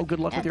stopping by, and good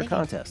luck with your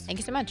contest. Thank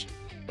you so much.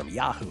 From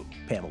Yahoo,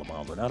 Pamela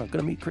Maldonado. Going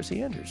to meet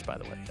Chrissy Andrews, by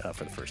the way,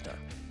 for the first time.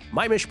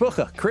 My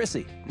Mishpucha,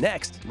 Chrissy.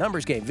 Next,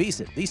 Numbers Game,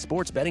 VSiN, the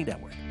Sports Betting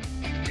Network.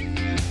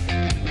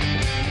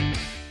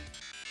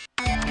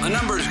 The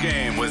Numbers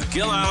Game with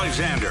Gil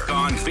Alexander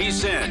on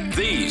VSiN,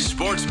 the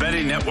Sports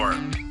Betting Network.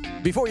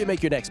 Before you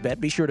make your next bet,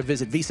 be sure to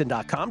visit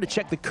VSiN.com to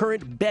check the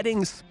current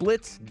betting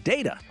splits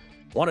data.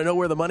 Want to know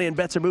where the money and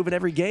bets are moving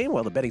every game?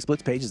 Well, the betting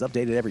splits page is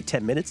updated every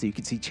 10 minutes so you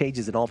can see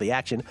changes in all the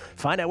action.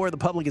 Find out where the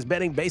public is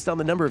betting based on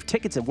the number of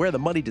tickets and where the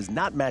money does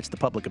not match the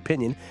public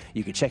opinion.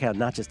 You can check out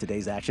not just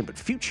today's action, but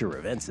future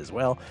events as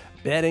well.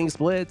 Betting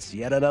splits,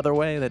 yet another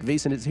way that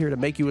VSiN is here to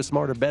make you a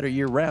smarter, better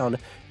year-round.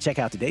 Check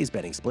out today's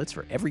betting splits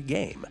for every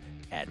game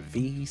at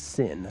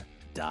vsin.com.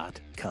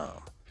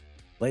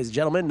 Ladies and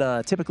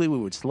gentlemen, typically we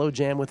would slow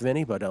jam with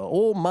Vinny, but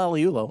old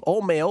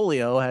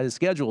Maolio had his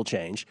schedule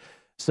change.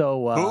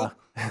 So,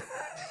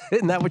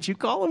 isn't that what you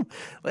call him?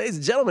 Ladies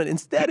and gentlemen,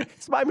 instead,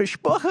 it's my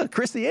mishpucha,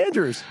 Chrissy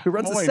Andrews, who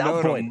runs the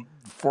South Point.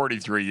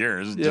 43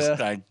 years. Yeah.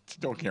 Just I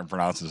still can't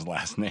pronounce his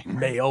last name.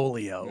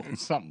 Maolio.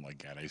 Something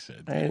like that, I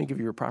said. I didn't give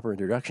you a proper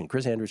introduction.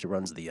 Chris Andrews, who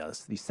runs the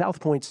South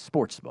Point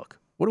Sportsbook.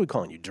 What are we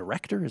calling you?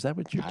 Director? Is that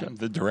what you're I'm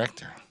the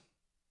director.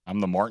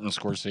 I'm the Martin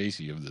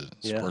Scorsese of the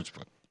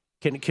sportsbook.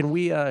 Can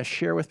we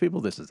share with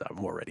people? I'm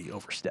already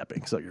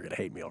overstepping, so you're going to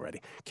hate me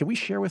already. Can we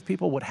share with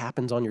people what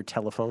happens on your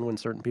telephone when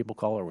certain people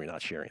call, or are we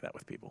not sharing that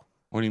with people?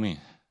 What do you mean?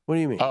 What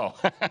do you mean? Oh.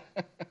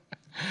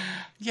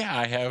 Yeah,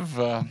 I have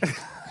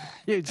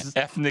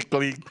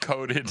ethnically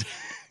coded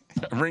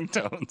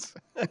ringtones.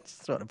 I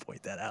just want to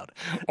point that out.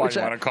 Why,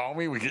 you want to call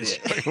me? We can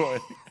show you one.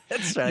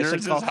 That's right. Yours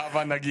is Hava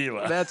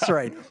Nagila. That's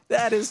right.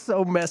 That is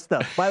so messed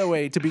up. By the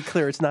way, to be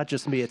clear, it's not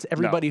just me. It's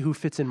everybody who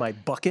fits in my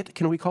bucket.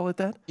 Can we call it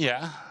that?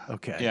 Yeah.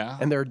 Okay. Yeah.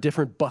 And there are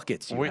different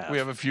buckets We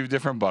have a few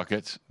different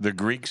buckets. The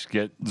Greeks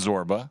get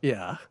Zorba.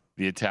 Yeah.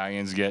 The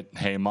Italians get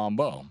Hey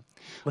Mambo.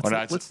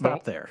 Let's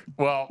stop there.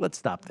 Well, let's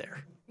stop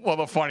there. Well,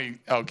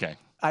 okay.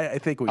 I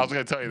think I was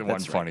going to tell you the one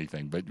funny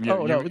thing, but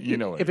you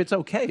know if it's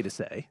okay to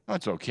say. Oh,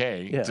 it's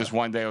okay. Yeah. Just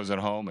one day I was at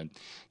home, and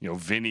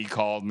Vinny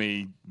called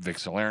me, Vic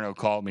Salerno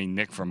called me,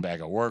 Nick from Bag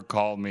of Work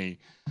called me.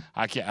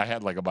 I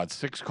had like about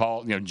 6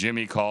 calls.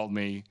 Jimmy called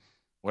me,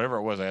 whatever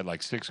it was. I had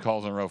like 6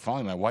 calls in a row.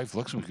 Finally, my wife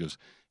looks at me and goes,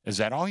 "Is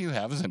that all you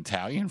have is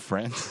Italian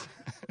friends?"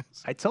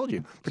 I told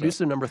you,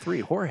 producer number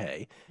 3,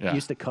 Jorge,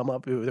 used to come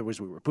up. We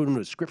were putting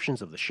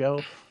descriptions of the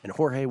show, and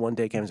Jorge one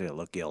day came and said,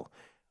 "Look, Gil,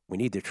 we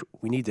need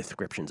the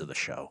descriptions of the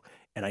show,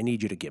 and I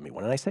need you to give me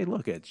one." And I say,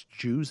 "Look, it's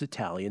Jews,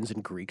 Italians,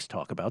 and Greeks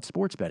talk about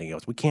sports betting." He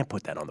goes, "We can't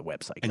put that on the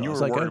website." And you were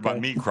worried about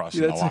me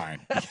crossing the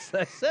line. I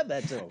said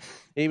that to him.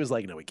 He was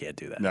like, "No, we can't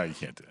do that." No, you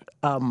can't do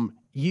that.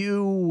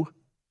 You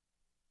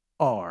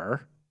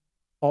are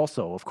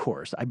Also, of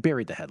course, I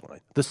buried the headline.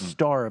 The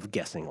star of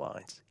guessing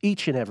lines.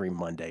 Each and every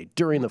Monday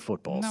during the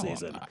football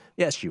season. I'm not.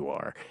 Yes, you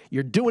are.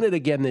 You're doing it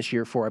again this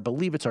year for, I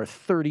believe it's our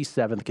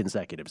 37th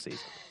consecutive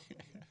season.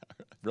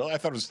 Really? I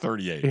thought it was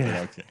 38.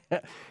 Yeah.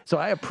 Okay. So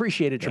I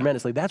appreciate it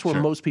tremendously. That's where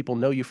most people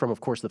know you from,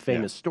 of course, the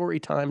famous story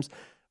times.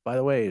 By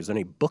the way, is there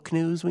any book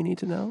news we need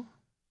to know?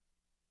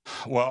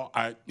 Well,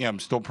 I'm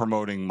still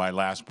promoting my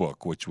last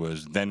book, which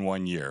was Then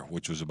One Year,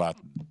 which was about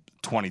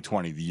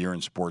 2020, the year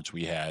in sports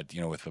we had,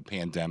 with the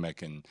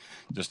pandemic and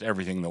just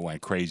everything that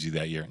went crazy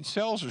that year. And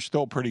sales are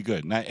still pretty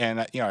good. And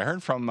I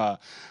heard from, I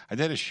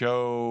did a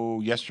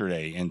show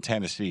yesterday in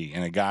Tennessee,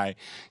 and a guy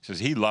says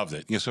he loved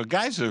it. So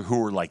guys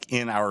who are like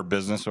in our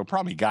business, so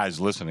probably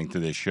guys listening to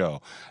this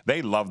show,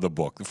 they love the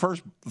book. The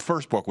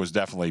first book was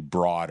definitely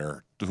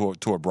broader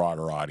to a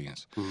broader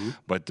audience. Mm-hmm.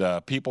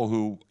 But people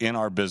who in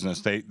our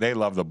business, they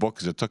love the book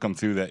because it took them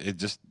through that. It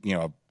just,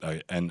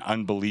 an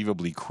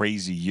unbelievably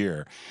crazy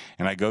year.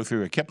 And I go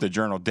through, I kept the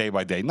journal day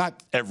by day,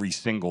 not every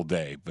single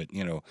day, but,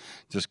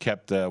 just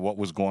kept what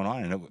was going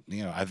on.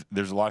 And,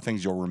 there's a lot of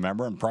things you'll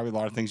remember and probably a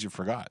lot of things you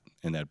forgot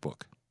in that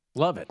book.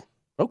 Love it.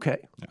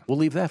 Okay. Yeah. We'll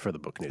leave that for the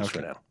book news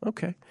for now.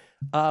 Okay.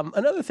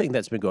 Another thing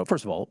that's been going,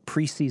 first of all,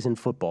 preseason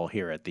football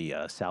here at the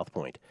South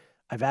Point.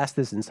 I've asked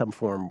this in some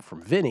form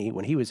from Vinny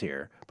when he was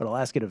here, but I'll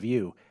ask it of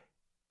you.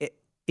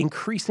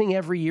 Increasing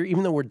every year,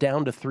 even though we're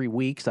down to 3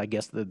 weeks, I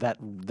guess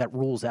that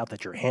rules out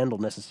that your handle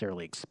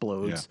necessarily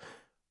explodes. Yeah.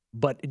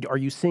 But are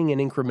you seeing an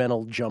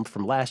incremental jump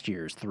from last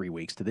year's 3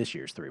 weeks to this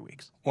year's 3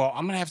 weeks? Well,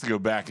 I'm going to have to go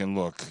back and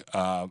look.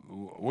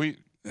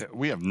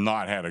 We have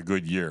not had a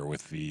good year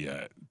with the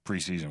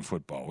preseason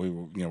football.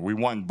 We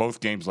won both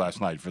games last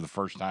night for the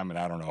first time in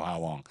I don't know how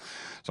long.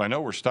 So I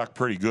know we're stuck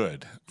pretty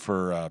good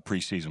for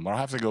preseason. But I'll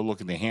have to go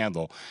look at the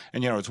handle.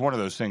 And, it's one of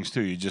those things,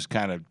 too. You just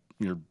kind of,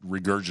 you're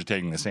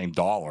regurgitating the same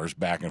dollars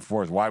back and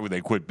forth. Why would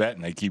they quit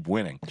betting? They keep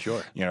winning.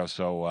 Sure.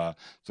 So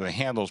the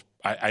handles,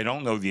 I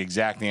don't know the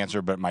exact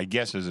answer, but my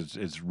guess is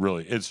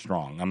it's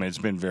strong. I mean, it's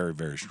been very,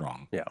 very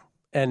strong. Yeah.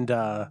 And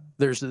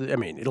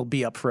it'll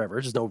be up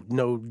forever. There's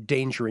no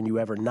danger in you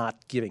ever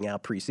not giving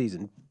out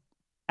preseason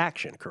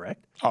action,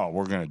 correct? Oh,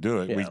 we're going to do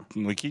it. Yeah.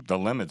 We keep the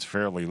limits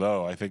fairly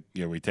low. I think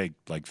we take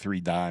like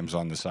 3 dimes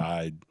on the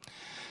side,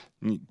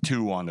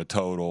 2 on the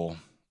total.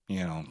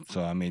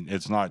 So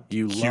it's not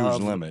huge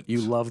limit.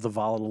 You love the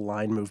volatile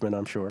line movement,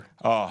 I'm sure.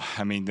 Oh,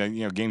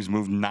 games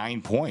moved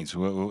 9 points,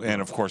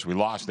 and of course we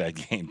lost that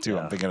game too.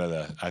 Yeah. I'm thinking of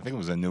I think it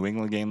was a New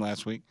England game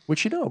last week,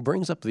 which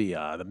brings up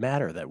the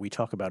matter that we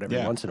talk about every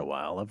once in a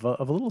while of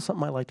a little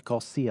something I like to call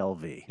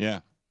CLV.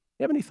 Yeah.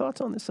 You have any thoughts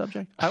on this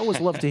subject? I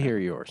always love to hear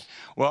yours.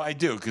 Well, I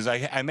do, because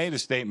I made a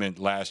statement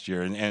last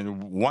year,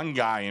 and one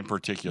guy in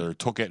particular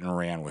took it and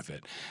ran with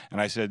it. And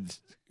I said,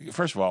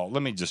 first of all,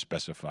 let me just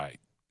specify.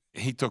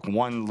 He took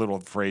one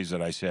little phrase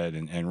that I said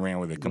and ran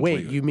with it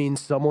completely. Wait, you mean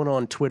someone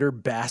on Twitter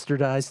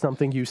bastardized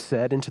something you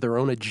said into their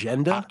own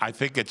agenda? I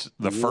think it's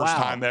the first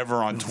time ever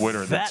on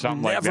Twitter that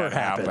something like that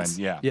happened.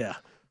 Yeah. Yeah.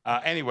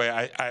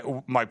 Anyway,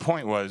 my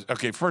point was,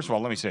 okay, first of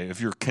all, let me say,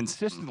 if you're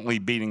consistently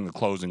beating the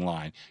closing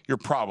line, you're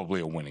probably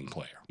a winning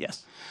player.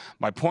 Yes.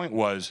 My point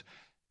was,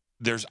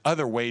 there's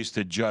other ways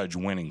to judge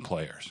winning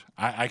players.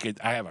 I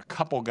have a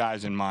couple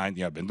guys in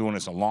mind. I've been doing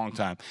this a long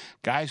time.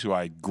 Guys who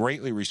I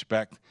greatly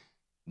respect.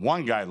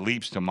 One guy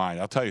leaps to mind.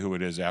 I'll tell you who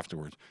it is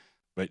afterwards.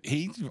 But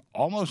he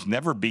almost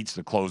never beats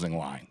the closing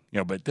line.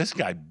 But this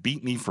guy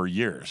beat me for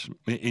years.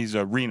 He's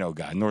a Reno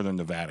guy, Northern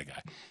Nevada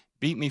guy.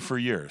 Beat me for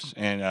years.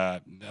 And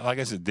like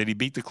I said, did he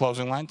beat the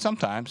closing line?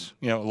 Sometimes.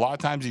 A lot of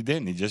times he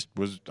didn't. He just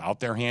was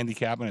out there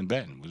handicapping and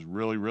betting. It was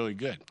really, really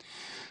good.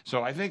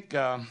 So I think,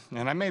 and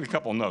I made a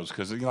couple notes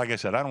because, like I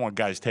said, I don't want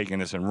guys taking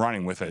this and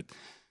running with it.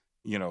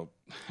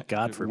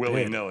 God forbid.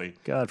 Willy-nilly.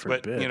 God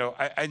forbid.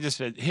 But, I just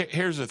said,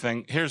 here's the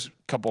thing. Here's a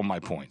couple of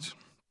my points.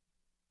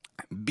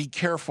 Be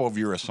careful of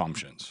your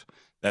assumptions.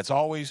 That's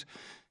always,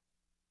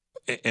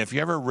 if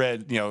you ever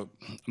read,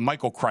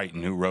 Michael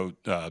Crichton, who wrote,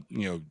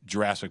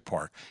 Jurassic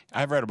Park,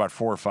 I've read about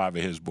 4 or 5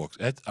 of his books.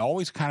 That's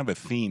always kind of a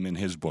theme in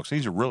his books.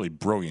 He's a really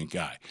brilliant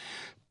guy.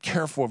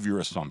 Careful of your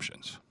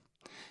assumptions.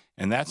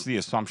 And that's the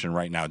assumption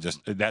right now.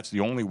 That's the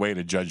only way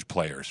to judge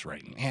players,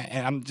 right?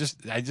 And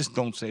I just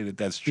don't say that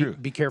that's true.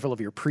 Be careful of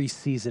your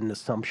preseason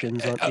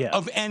assumptions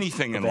of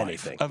anything in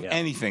life.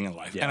 Anything in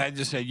life. Yeah. And I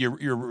just say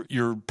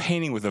you're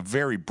painting with a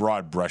very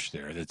broad brush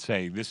there that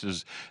say this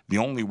is the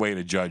only way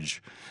to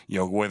judge,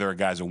 whether a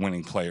guy's a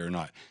winning player or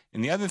not.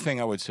 And the other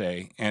thing I would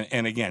say,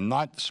 and again,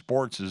 not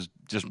sports is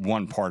just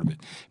one part of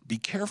it. Be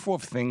careful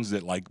of things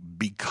that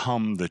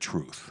become the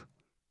truth.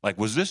 Like,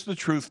 was this the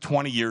truth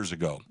 20 years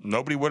ago?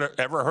 Nobody would have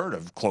ever heard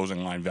of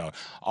closing line value.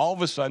 All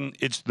of a sudden,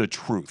 it's the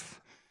truth.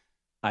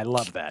 I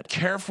love that.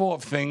 Careful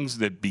of things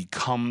that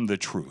become the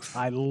truth.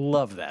 I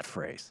love that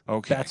phrase.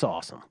 Okay. That's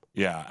awesome.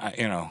 Yeah,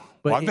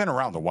 I've been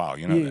around a while,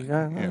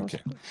 Okay.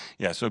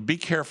 Yeah, so be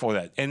careful of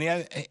that.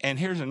 And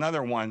here's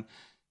another one,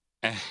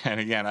 and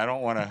again, I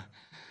don't want to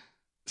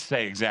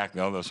say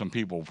exactly, although some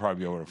people will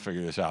probably be able to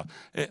figure this out.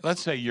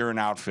 Let's say you're an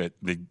outfit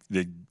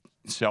that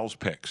sells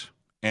picks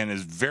and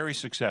is very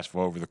successful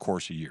over the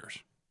course of years.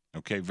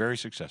 Okay, very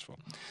successful.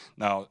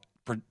 Now,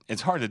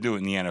 it's hard to do it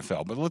in the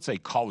NFL, but let's say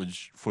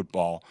college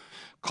football,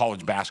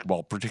 college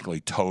basketball,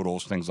 particularly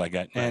totals, things like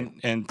that,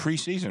 and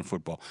preseason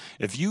football.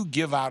 If you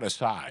give out a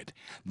side,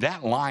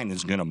 that line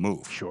is going to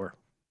move. Sure.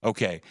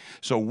 Okay,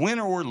 so win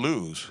or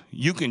lose,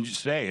 you can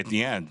just say at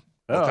the end,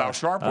 look how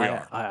sharp we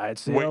are.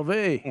 It's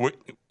CLV.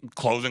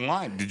 Closing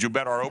line. Did you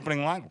bet our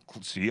opening line?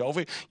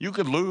 CLV. You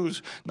could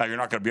lose. Now, you're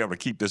not going to be able to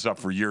keep this up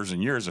for years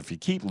and years if you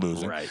keep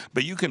losing. Right.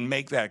 But you can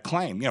make that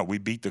claim. We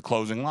beat the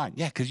closing line.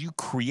 Yeah, because you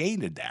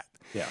created that.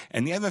 Yeah.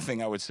 And the other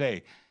thing I would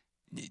say,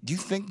 do you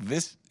think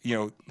this,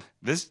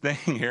 this thing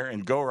here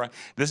and go around,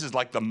 this is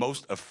like the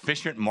most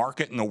efficient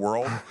market in the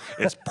world?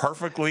 It's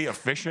perfectly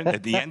efficient.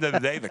 At the end of the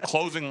day, the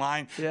closing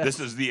line, this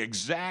is the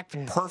exact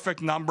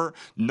perfect number,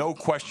 no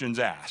questions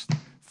asked.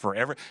 For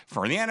the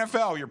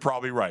NFL, you're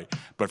probably right.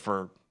 But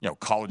for,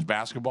 college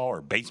basketball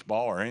or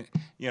baseball or,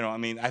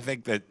 I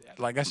think that,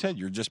 like I said,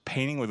 you're just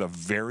painting with a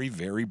very,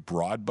 very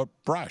broad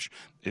brush.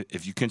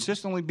 If you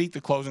consistently beat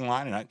the closing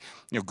line, and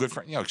good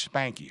friend,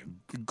 Spanky,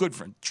 good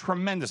friend,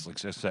 tremendously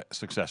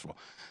successful.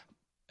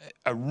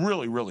 A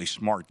really, really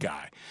smart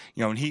guy.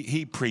 And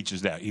he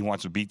preaches that. He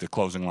wants to beat the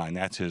closing line.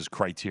 That's his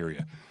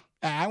criteria.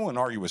 I wouldn't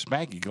argue with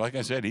Spanky. Like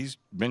I said, he's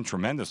been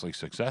tremendously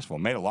successful,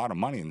 made a lot of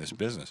money in this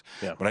business.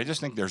 Yeah. But I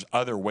just think there's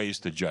other ways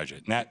to judge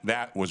it. And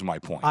that was my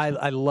point.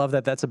 I love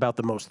that. That's about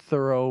the most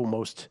thorough,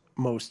 most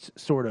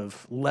sort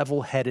of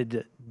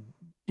level-headed,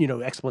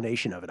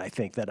 explanation of it, I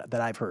think, that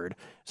I've heard.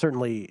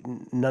 Certainly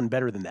none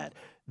better than that.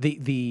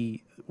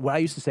 What I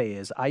used to say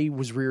is I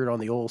was reared on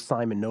the old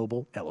Simon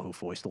Noble, Elihu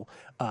Feustel,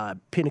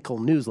 Pinnacle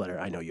newsletter.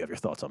 I know you have your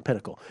thoughts on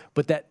Pinnacle,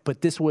 but that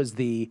was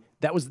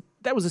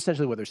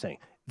essentially what they're saying.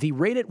 The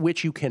rate at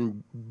which you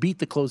can beat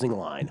the closing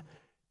line,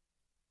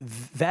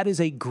 that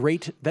is a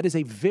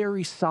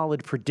very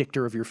solid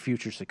predictor of your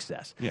future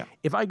success. Yeah.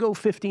 If I go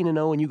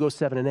 15-0 and you go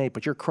 7-8,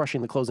 but you're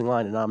crushing the closing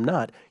line and I'm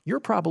not,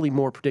 you're probably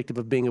more predictive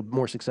of being a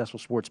more successful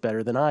sports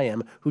bettor than I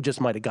am, who just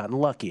might have gotten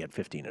lucky at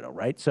 15-0,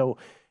 right? So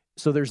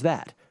there's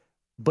that.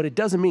 But it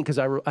doesn't mean, because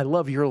I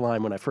love your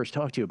line when I first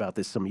talked to you about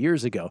this some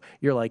years ago.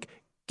 You're like,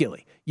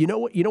 Gilly, you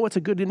know what's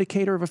a good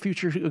indicator of a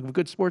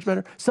good sports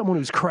bettor? Someone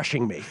who's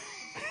crushing me.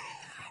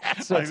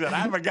 So, like I said, I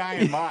have a guy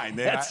in mind.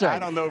 Right. I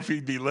don't know if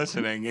he'd be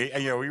listening.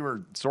 We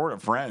were sort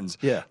of friends.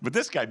 Yeah. But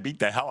this guy beat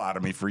the hell out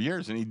of me for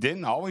years, and he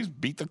didn't always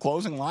beat the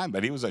closing line,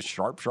 but he was a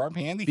sharp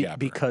handicapper.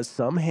 Because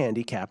some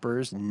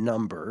handicappers'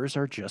 numbers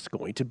are just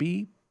going to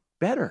be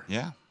better.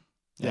 Yeah.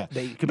 Yeah.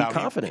 They can be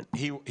confident.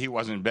 He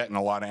wasn't betting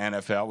a lot of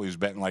NFL. He was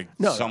betting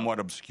somewhat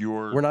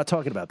obscure. We're not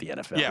talking about the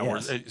NFL.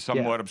 Yeah,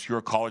 somewhat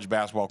obscure college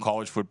basketball,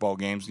 college football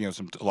games,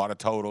 a lot of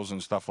totals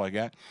and stuff like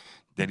that.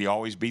 Did he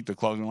always beat the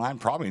closing line?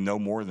 Probably no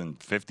more than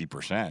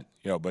 50%.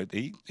 But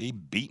he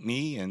beat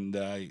me, and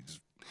he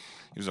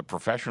was a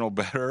professional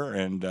bettor,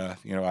 and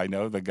I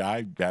know the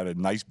guy had a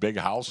nice big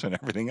house and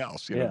everything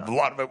else. A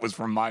lot of it was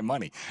from my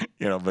money.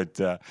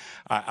 But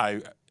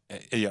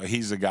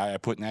he's the guy I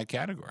put in that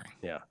category.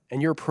 Yeah, and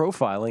your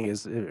profiling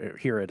is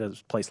here at a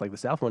place like the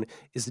South one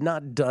is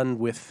not done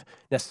with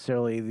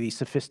necessarily the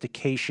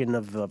sophistication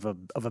of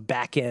a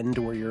back end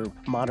where you're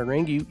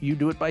monitoring. You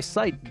do it by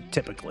sight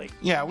typically.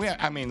 Yeah,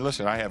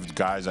 listen, I have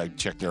guys, I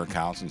check their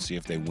accounts and see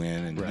if they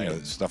win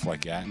and stuff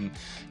like that. And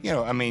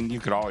you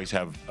could always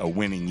have a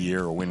winning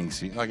year or winning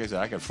season. Like I said,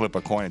 I could flip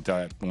a coin and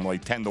tell you I'm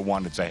like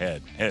 10-1 it's a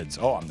heads.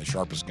 Oh, I'm the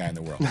sharpest guy in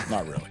the world.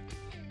 Not really.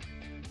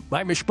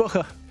 Mike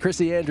Mishpucha,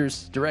 Chrissy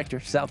Andrews, director,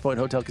 South Point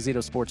Hotel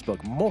Casino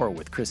Sportsbook. More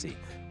with Chrissy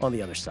on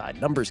the other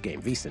side. Numbers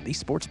Game, VSiN, the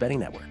Sports Betting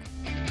Network.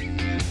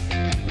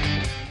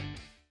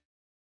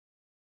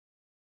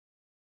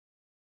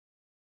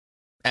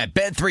 At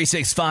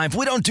Bet365,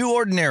 we don't do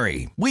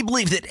ordinary. We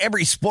believe that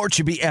every sport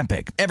should be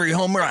epic. Every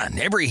home run,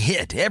 every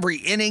hit, every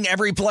inning,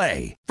 every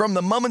play. From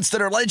the moments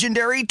that are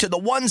legendary to the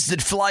ones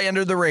that fly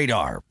under the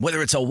radar.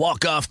 Whether it's a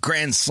walk-off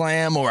grand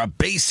slam or a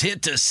base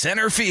hit to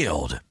center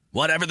field.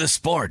 Whatever the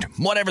sport,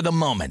 whatever the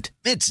moment,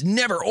 it's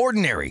never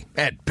ordinary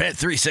at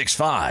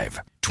Bet365.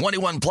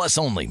 21 plus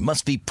only.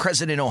 Must be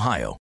present in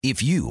Ohio.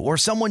 If you or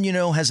someone you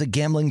know has a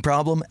gambling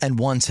problem and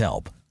wants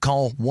help,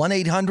 call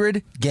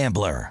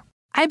 1-800-GAMBLER.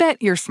 I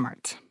bet you're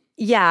smart.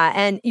 Yeah,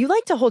 and you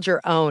like to hold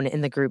your own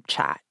in the group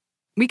chat.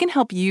 We can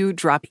help you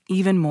drop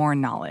even more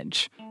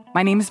knowledge.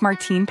 My name is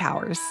Martine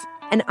Powers.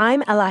 And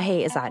I'm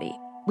Elahe Izadi.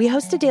 We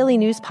host a daily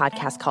news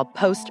podcast called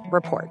Post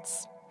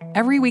Reports.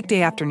 Every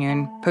weekday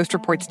afternoon, Post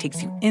Reports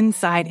takes you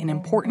inside an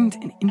important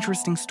and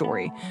interesting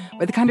story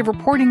with the kind of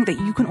reporting that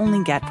you can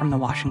only get from the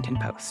Washington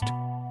Post.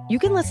 You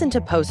can listen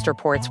to Post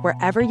Reports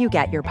wherever you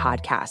get your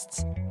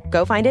podcasts.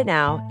 Go find it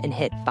now and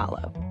hit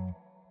follow.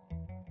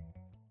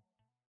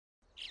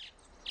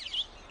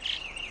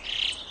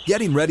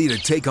 Getting ready to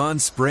take on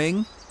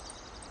spring?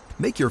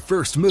 Make your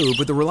first move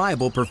with the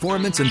reliable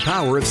performance and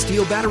power of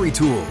Steel battery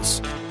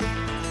tools.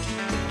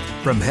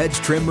 From hedge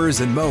trimmers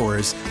and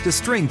mowers to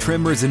string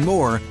trimmers and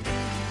more,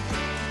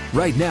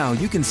 right now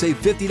you can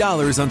save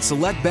 $50 on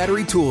select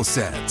battery tool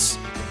sets.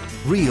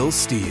 Real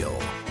Steel.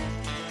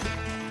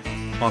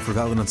 Offer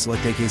valid on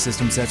select AK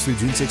system sets through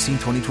June 16,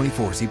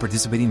 2024. See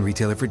participating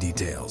retailer for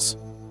details.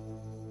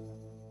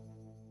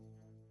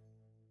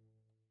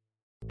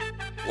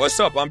 What's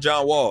up? I'm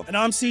John Wall. And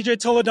I'm CJ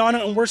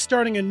Toledano, and we're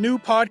starting a new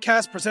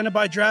podcast presented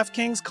by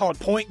DraftKings called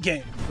Point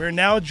Game. We're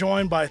now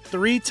joined by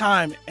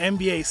three-time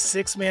NBA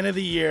Sixth Man of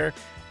the Year,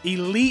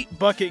 elite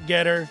bucket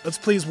getter. Let's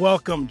please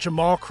welcome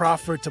Jamal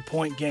Crawford to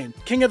Point Game.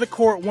 King of the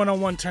Court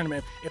one-on-one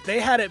tournament. If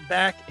they had it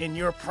back in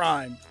your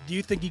prime, do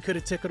you think you could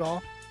have took it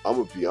all? I'm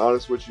going to be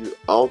honest with you.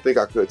 I don't think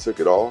I could have took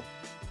it all,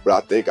 but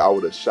I think I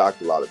would have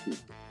shocked a lot of people.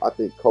 I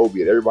think Kobe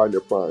and everybody in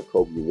their prime,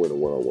 Kobe would win a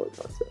one-on-one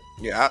contest.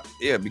 Yeah,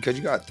 because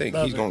you got to think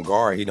he's going to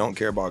guard. He don't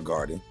care about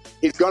guarding.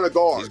 He's going to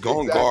guard. He's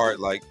going to guard.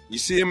 Like, you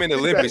see him in the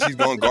Olympics, he's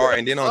going to guard.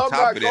 And then on top of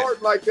that. I'm not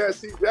guarding like that,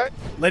 CJ.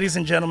 Ladies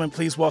and gentlemen,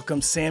 please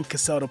welcome Sam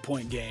Cassell to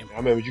Point Game. I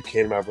remember you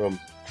came out from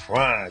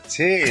crying,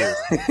 tears.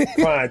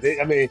 I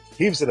mean,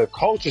 he was in a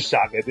culture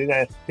shock. And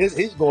then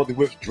he's going through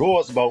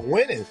withdrawals about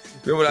winning.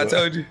 Remember what I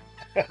told you?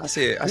 I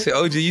said,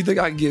 OG, you think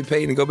I can get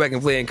paid and go back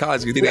and play in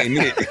college because it ain't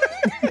it?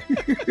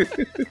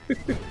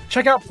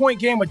 Check out Point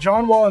Game with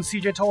John Wall and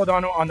CJ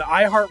Toledano on the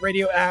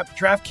iHeartRadio app,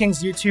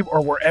 DraftKings YouTube, or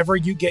wherever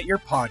you get your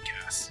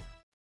podcasts.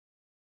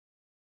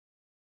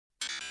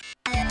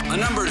 A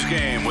numbers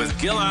game with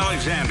Gil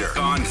Alexander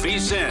on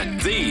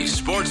VSiN, the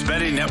Sports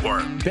Betting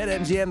Network.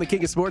 BetMGM, the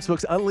king of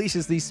sportsbooks,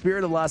 unleashes the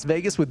spirit of Las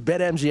Vegas with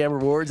BetMGM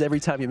rewards.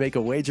 Every time you make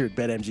a wager at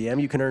BetMGM,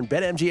 you can earn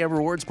BetMGM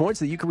rewards points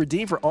that you can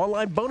redeem for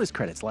online bonus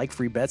credits like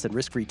free bets and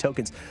risk-free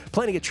tokens.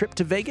 Planning a trip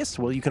to Vegas?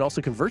 Well, you can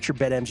also convert your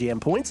BetMGM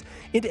points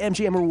into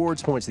MGM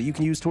rewards points that you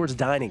can use towards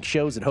dining,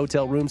 shows, and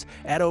hotel rooms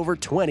at over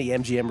 20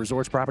 MGM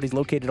resorts properties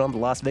located on the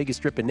Las Vegas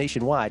Strip and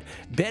nationwide.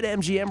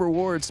 BetMGM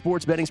rewards,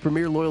 sports betting's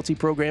premier loyalty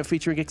program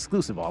featuring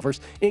exclusive offers,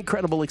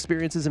 incredible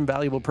experiences, and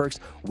valuable perks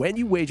when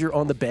you wager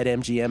on the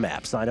BetMGM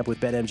app. Sign up with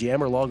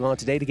BetMGM or log on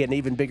today to get an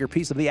even bigger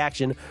piece of the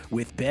action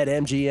with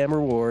BetMGM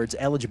rewards.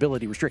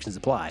 Eligibility restrictions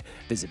apply.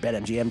 Visit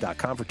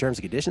BetMGM.com for terms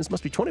and conditions.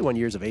 Must be 21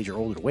 years of age or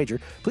older to wager.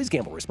 Please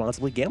gamble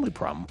responsibly. Gambling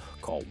problem?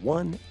 Call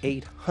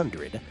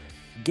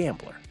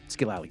 1-800-GAMBLER.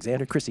 Skill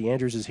Alexander. Chrissy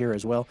Andrews is here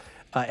as well.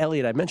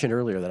 Elliot, I mentioned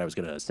earlier that I was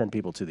going to send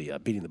people to the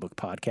Beating the Book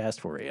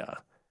podcast for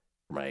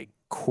my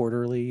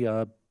quarterly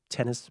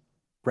tennis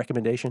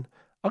recommendation.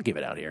 I'll give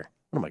it out here.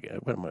 I'm going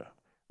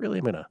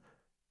to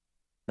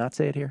not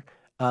say it here?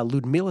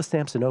 Ludmila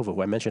Samsonova,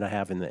 who I mentioned I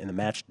have in the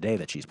match today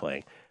that she's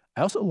playing.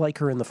 I also like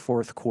her in the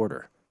fourth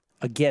quarter.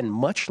 Again,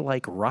 much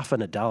like Rafa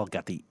Nadal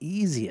got the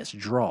easiest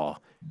draw,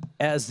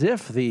 as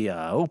if the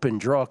Open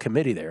Draw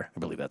Committee there, I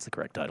believe that's the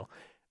correct title,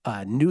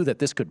 knew that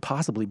this could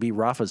possibly be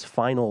Rafa's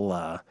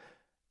final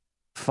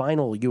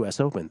U.S.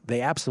 Open. They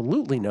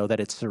absolutely know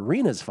that it's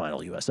Serena's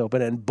final U.S.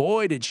 Open, and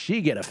boy, did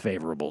she get a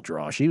favorable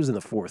draw. She was in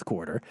the fourth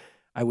quarter.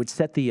 I would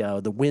set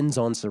the wins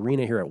on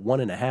Serena here at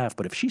 1.5,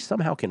 but if she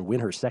somehow can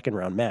win her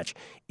second-round match,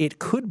 it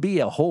could be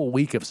a whole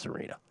week of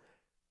Serena.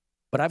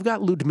 But I've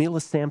got Ludmila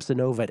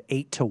Samsonova at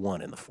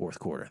 8-1 in the fourth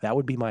quarter. That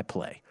would be my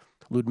play.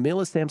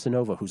 Ludmila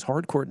Samsonova, whose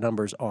hard court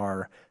numbers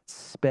are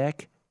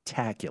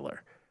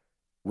spectacular,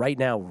 right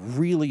now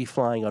really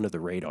flying under the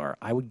radar.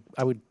 I would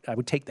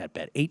take that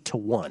bet,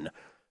 8-1.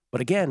 But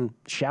again,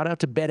 shout out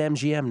to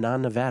BetMGM,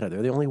 non-Nevada.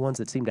 They're the only ones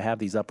that seem to have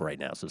these up right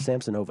now. So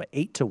Samsonova,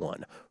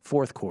 8-1,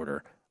 fourth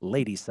quarter.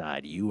 Ladies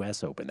side,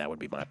 U.S. Open. That would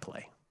be my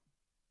play.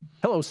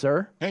 Hello,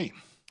 sir. Hey.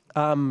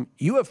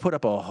 You have put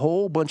up a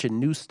whole bunch of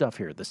new stuff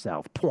here at the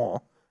South Point.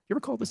 You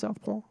ever called the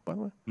South Point, by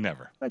the way?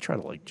 Never. I try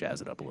to,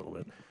 jazz it up a little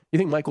bit. You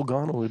think Michael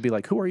Gaughan would be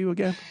like, who are you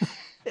again?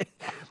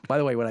 By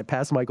the way, when I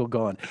pass Michael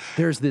Gaughan,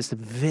 there's this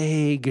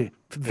vague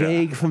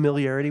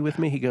familiarity with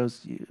me. He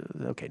goes,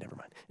 okay, never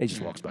mind. And he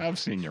just walks by. I've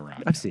seen you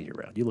around. I've seen you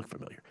around. You look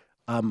familiar.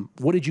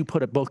 What did you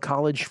put up? Both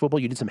college football?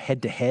 You did some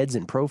head-to-heads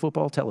in pro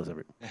football? Tell us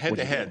everything.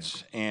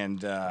 Head-to-heads.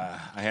 And I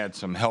had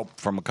some help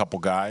from a couple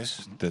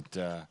guys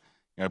that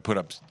I put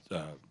up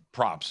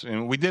props.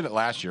 And we did it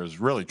last year. It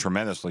was really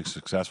tremendously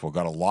successful.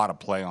 Got a lot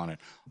of play on it.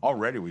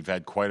 Already we've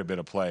had quite a bit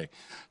of play.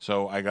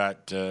 So I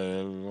got,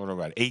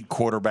 8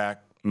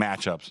 quarterback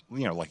matchups,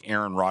 like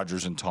Aaron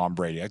Rodgers and Tom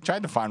Brady. I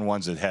tried to find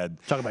ones that had...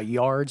 Talking about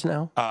yards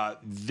now?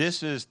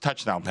 This is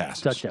touchdown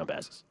passes. Touchdown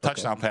passes.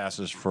 Touchdown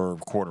passes for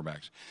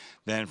quarterbacks.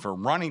 Then for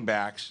running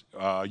backs,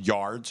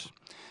 yards.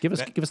 Give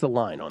us the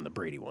line on the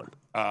Brady one.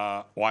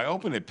 I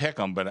opened at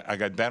Pick'em, but I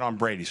got bet on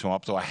Brady, so I'm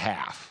up to a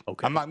half.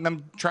 Okay.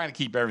 I'm trying to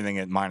keep everything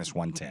at minus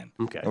 110.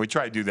 Okay. And we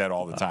try to do that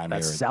all the time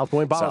that's here. South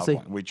Point policy.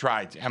 South Point. We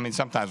try.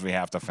 Sometimes we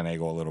have to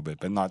finagle a little bit,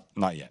 but not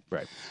yet.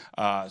 Right.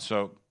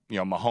 So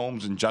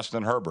Mahomes and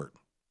Justin Herbert,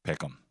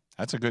 Pick'em.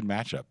 That's a good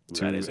matchap.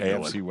 That is a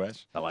AFC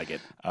West. I like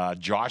it.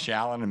 Josh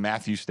Allen and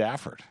Matthew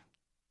Stafford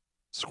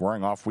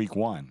scoring off week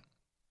 1.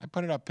 I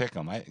put it up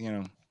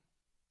Pick'em.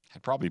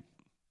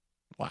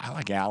 I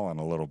like Allen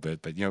a little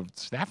bit, but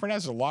Stafford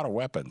has a lot of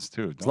weapons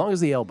too. As long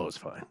as the elbow's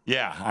fine.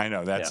 Yeah, I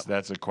know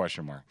that's a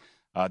question mark.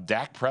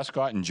 Dak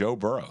Prescott and Joe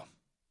Burrow.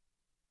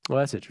 Well,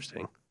 that's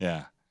interesting.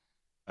 Yeah.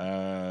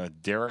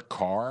 Derek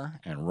Carr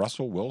and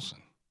Russell Wilson.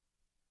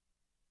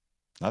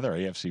 Another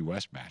AFC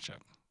West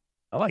matchup.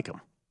 I like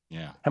them.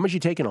 Yeah. How much you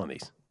taking on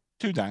these?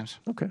 2 times.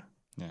 Okay.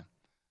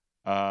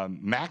 Yeah.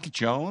 Mac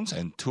Jones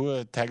and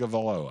Tua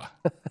Tagovailoa.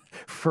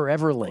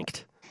 Forever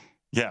linked.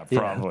 Yeah,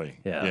 probably.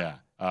 Yeah.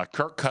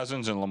 Kirk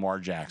Cousins and Lamar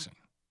Jackson.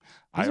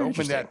 I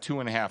opened at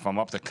 2.5. I'm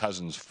up to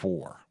Cousins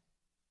 4.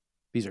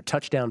 These are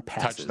touchdown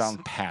passes.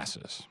 Touchdown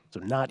passes. So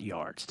not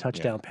yards,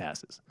 touchdown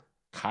passes.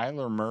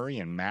 Kyler Murray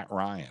and Matt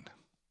Ryan.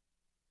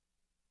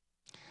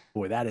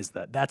 Boy, that's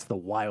the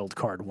wild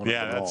card one of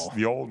them that's all.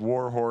 the old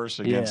war horse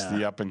against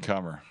the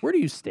up-and-comer. Where do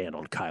you stand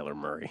on Kyler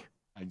Murray?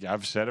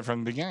 I've said it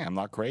from the beginning. I'm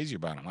not crazy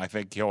about him. I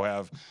think he'll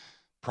have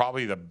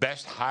probably the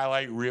best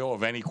highlight reel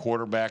of any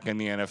quarterback in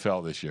the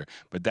NFL this year.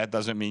 But that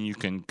doesn't mean you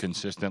can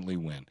consistently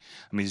win.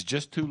 I mean, he's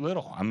just too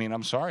little. I mean,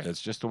 I'm sorry.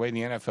 That's just the way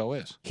the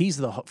NFL is.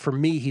 For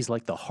me, he's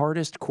like the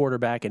hardest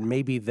quarterback, and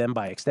maybe them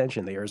by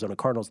extension, the Arizona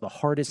Cardinals, the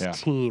hardest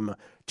team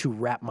to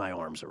wrap my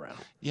arms around.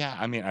 Yeah,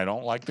 I mean, I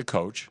don't like the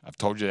coach. I've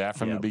told you that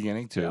from the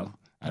beginning, too. Yep.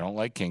 I don't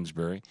like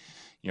Kingsbury.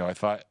 I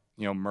thought,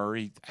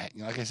 Murray,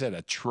 like I said,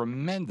 a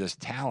tremendous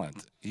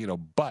talent,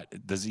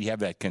 but does he have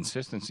that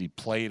consistency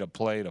play to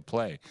play to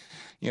play?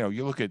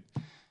 You look at,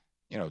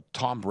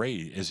 Tom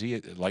Brady, is he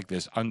like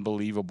this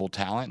unbelievable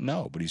talent?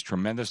 No, but he's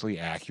tremendously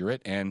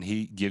accurate, and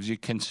he gives you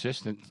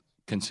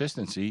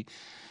consistency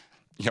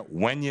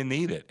when you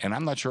need it. And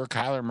I'm not sure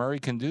Kyler Murray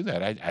can do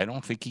that. I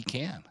don't think he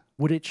can.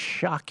 Would it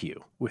shock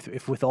you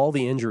if with all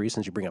the injuries,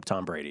 since you bring up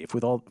Tom Brady,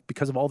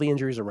 because of all the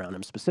injuries around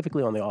him,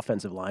 specifically on the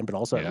offensive line, but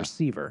also at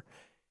receiver,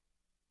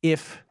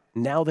 if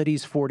now that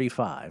he's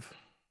 45,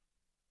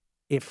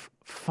 if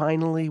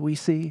finally we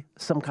see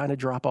some kind of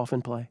drop-off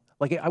in play?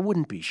 Like, I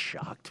wouldn't be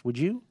shocked, would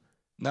you?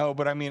 No,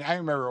 but I mean, I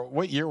remember,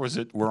 what year was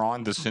it we're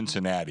on to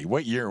Cincinnati?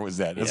 What year was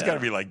that? It's got to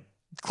be like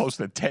close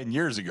to 10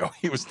 years ago.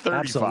 He was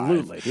 35.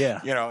 Absolutely,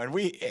 yeah. And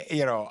we,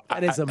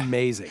 That is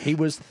amazing. He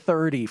was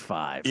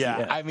 35.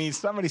 Yeah, I mean,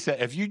 somebody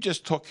said, if you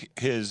just took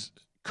his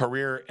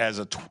career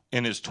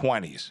in his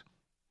 20s,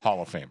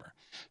 Hall of Famer.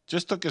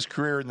 Just took his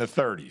career in the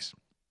 30s,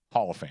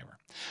 Hall of Famer.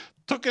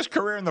 Took his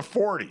career in the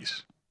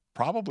 40s.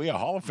 Probably a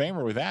Hall of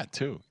Famer with that,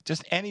 too.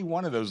 Just any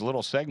one of those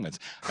little segments.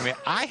 I mean,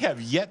 I have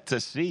yet to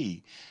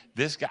see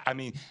this guy. I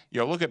mean,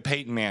 look at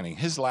Peyton Manning,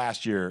 his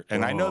last year,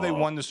 and I know they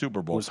won the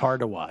Super Bowl. It was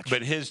hard to watch.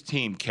 But his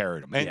team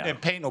carried him. And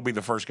Peyton will be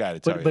the first guy to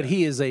tell you But that.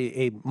 he is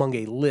among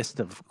a list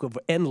of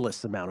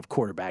endless amount of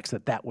quarterbacks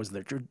that was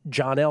their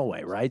John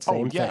Elway, right?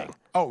 Same thing.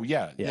 Oh,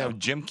 yeah.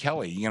 Jim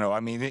Kelly, I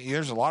mean,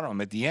 there's a lot of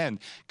them at the end.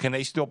 Can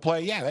they still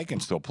play? Yeah, they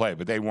can still play,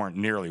 but they weren't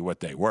nearly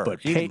what they were.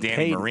 But Even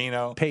Danny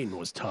Marino. Peyton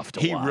was tough to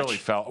watch. He really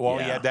felt,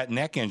 he had that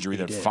neck injury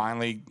that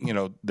finally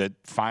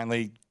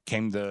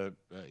came to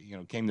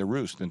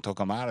roost and took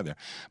him out of there.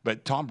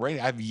 But Tom Brady,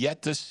 I've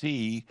yet to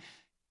see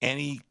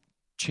any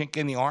chink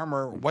in the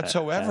armor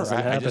whatsoever.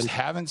 I just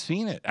haven't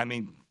seen it. I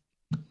mean,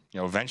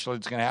 eventually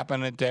it's going to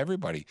happen to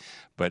everybody,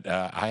 but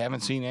I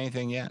haven't seen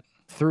anything yet.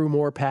 Threw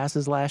more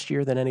passes last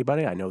year than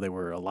anybody. I know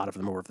a lot of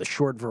them were of the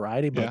short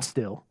variety, but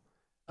still.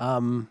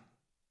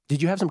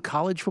 Did you have some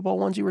college football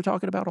ones you were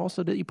talking about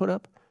also that you put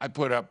up?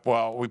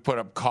 We put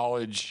up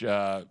college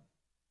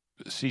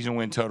season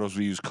win totals.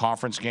 We use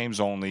conference games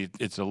only.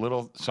 It's a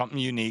little something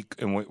unique,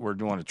 and we're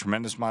doing a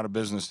tremendous amount of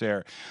business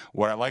there.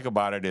 What I like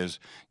about it is,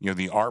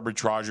 the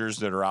arbitragers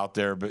that are out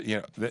there, but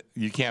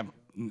you can't.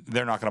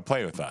 They're not going to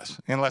play with us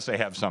unless they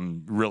have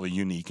some really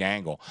unique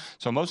angle.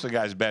 So most of the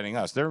guys betting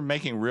us, they're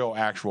making real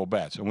actual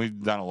bets, and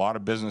we've done a lot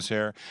of business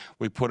here.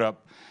 We put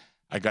up.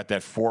 I got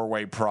that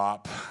 4-way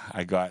prop.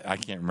 I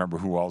can't remember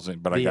who else in,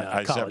 but I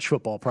got college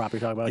football prop you're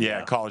talking about.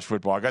 Yeah, college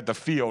football. I got the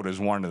field as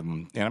one of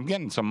them, and I'm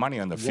getting some money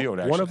on the field.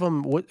 Actually, one of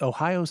them,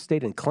 Ohio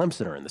State and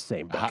Clemson are in the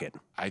same bucket.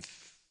 I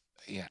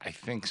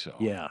think so.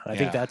 Yeah, I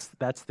think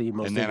that's the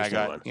most. And then I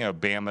got one.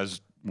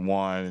 Bama's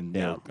one, and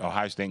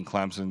Ohio State and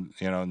Clemson,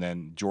 and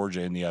then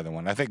Georgia in the other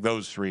one. I think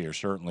those three are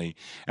certainly,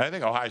 and I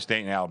think Ohio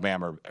State and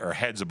Alabama are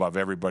heads above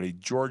everybody.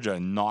 Georgia a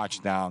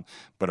notch down,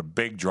 but a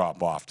big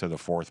drop off to the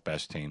fourth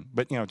best team.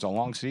 But it's a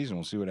long season.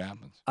 We'll see what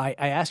happens. I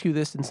asked you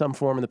this in some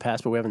form in the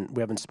past, but we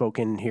haven't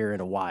spoken here in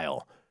a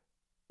while.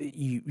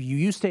 You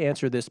used to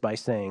answer this by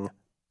saying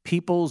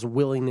people's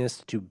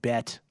willingness to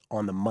bet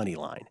on the money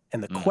line,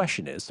 and the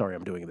question is, sorry,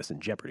 I'm doing this in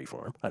Jeopardy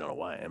form. I don't know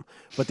why I am,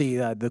 but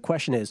the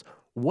question is,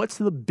 what's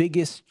the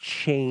biggest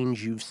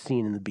change you've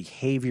seen in the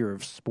behavior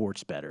of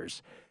sports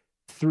bettors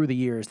through the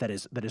years that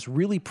is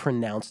really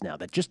pronounced now,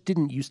 that just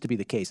didn't used to be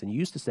the case? And you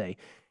used to say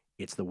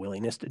it's the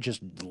willingness to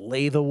just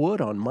lay the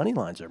wood on money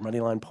lines or money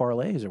line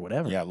parlays or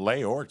whatever. Yeah,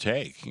 lay or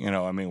take.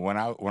 I mean, when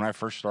I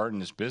first started in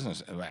this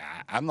business,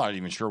 I'm not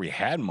even sure we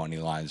had money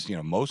lines.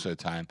 Most of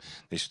the time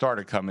they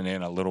started coming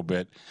in a little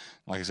bit.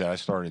 Like I said, I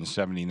started in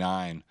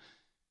 '79.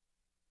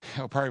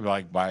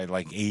 Probably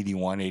by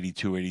 81,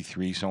 82,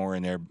 83, somewhere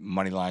in there,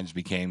 money lines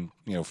became,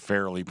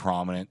 fairly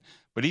prominent.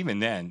 But even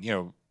then,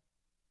 you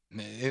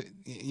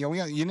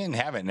didn't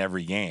have it in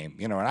every game,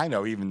 and I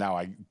know even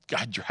now,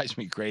 God drives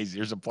me crazy.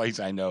 There's a place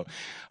I know,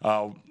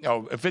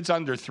 if it's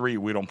under 3,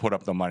 we don't put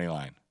up the money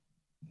line.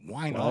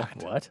 Why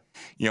not? What?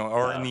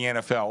 Or in the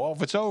NFL, well,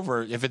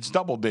 if it's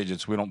double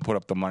digits, we don't put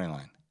up the money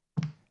line.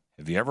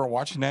 Have you ever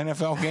watched an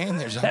NFL game?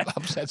 There's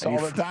upsets all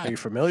the time. Are you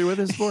familiar with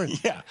this sport?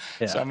 Yeah.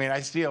 So, I mean,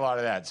 I see a lot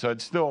of that. So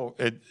it's still,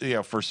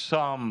 for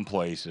some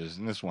places,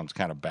 and this one's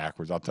kind of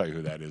backwards. I'll tell you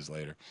who that is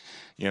later.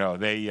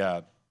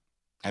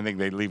 I think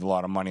they leave a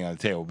lot of money on the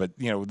table. But,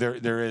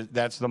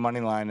 that's the money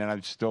line, and I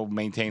still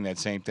maintain that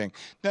same thing.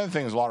 The other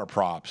thing is a lot of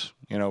props.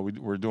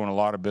 We're doing a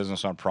lot of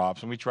business on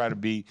props, and we try to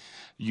be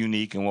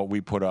unique in what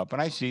we put up.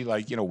 And I see,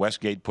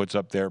 Westgate puts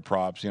up their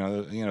props.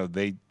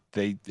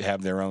 They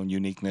have their own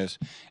uniqueness,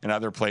 and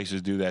other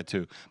places do that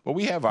too. But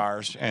we have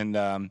ours, and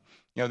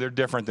they're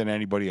different than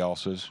anybody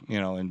else's.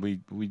 And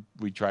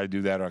we try to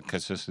do that on a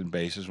consistent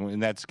basis,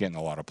 and that's getting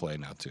a lot of play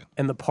now too.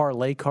 And the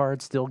parlay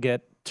cards still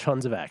get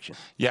tons of action.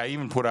 Yeah, I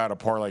even put out a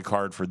parlay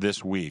card for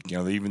this week.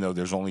 Even though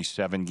there's only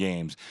 7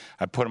 games,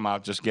 I put them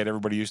out just to get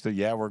everybody used to.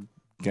 Yeah, we're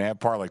gonna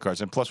have parlay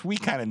cards, and plus we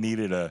kind of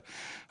needed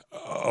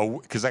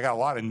because I got a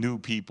lot of new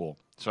people.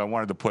 So I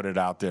wanted to put it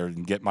out there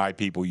and get my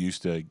people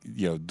used to,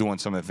 doing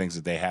some of the things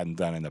that they hadn't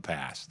done in the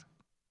past.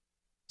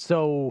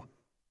 So,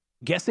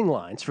 guessing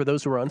lines, for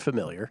those who are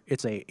unfamiliar,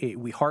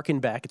 we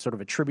hearken back. It's sort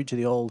of a tribute to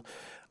the old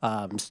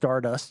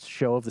Stardust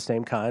show of the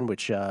same kind,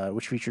 which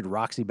featured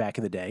Roxy back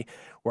in the day,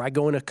 where I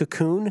go in a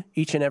cocoon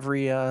each and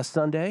every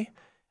Sunday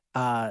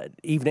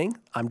evening.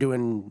 I'm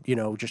doing,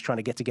 just trying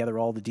to get together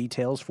all the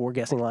details for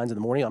guessing lines in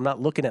the morning. I'm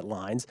not looking at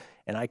lines,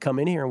 and I come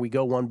in here and we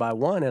go one by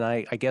one, and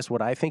I guess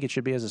what I think it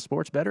should be as a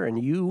sports bettor,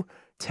 and you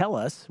tell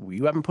us,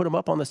 you haven't put them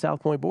up on the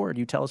South Point board,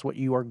 you tell us what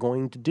you are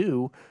going to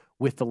do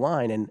with the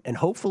line, and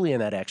hopefully in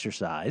that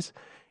exercise,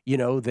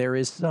 there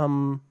is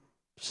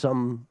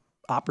some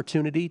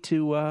opportunity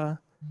to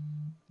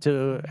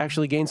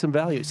actually gain some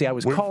value. See, I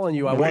was calling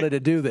you. I wanted to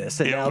do this,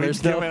 and now there's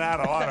given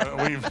out a lot of.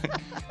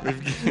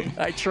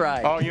 I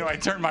tried. Oh, I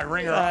turned my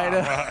ringer off.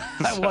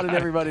 I wanted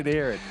everybody to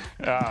hear it.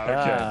 Okay.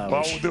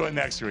 Well, we'll do it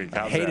next week.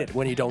 I hate it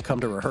when you don't come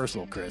to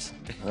rehearsal, Chris.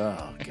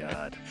 Oh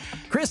God,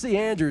 Chrissy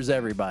Andrews,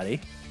 everybody.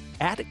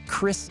 At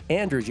Chris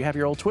Andrews, you have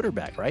your old Twitter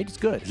back, right? It's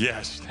good.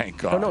 Yes, thank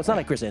God. Oh, no, it's not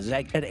at Chris Andrews.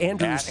 At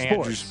Andrews Sports.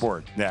 Andrews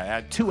Sport. Yeah,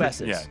 at 2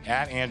 S's. Yeah,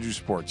 at Andrews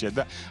Sports.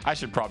 Yeah, I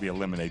should probably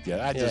eliminate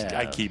that.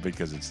 I keep it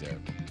because it's there.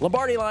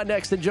 Lombardi Line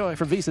next. Enjoy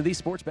from VSiN, the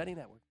Sports Betting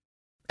Network.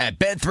 At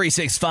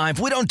Bet365,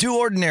 we don't do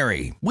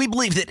ordinary. We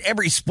believe that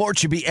every sport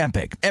should be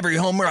epic. Every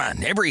home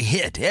run, every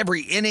hit,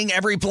 every inning,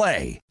 every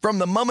play. From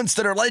the moments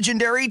that are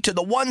legendary to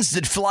the ones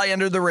that fly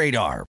under the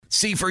radar.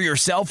 See for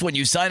yourself when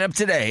you sign up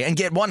today and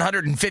get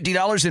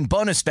 $150 in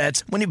bonus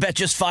bets when you bet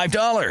just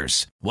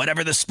 $5.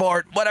 Whatever the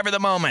sport, whatever the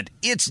moment,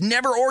 it's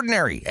never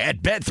ordinary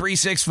at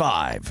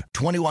Bet365.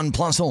 21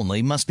 plus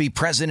only. Must be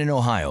present in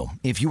Ohio.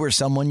 If you or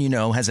someone you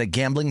know has a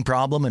gambling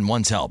problem and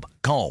wants help,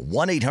 call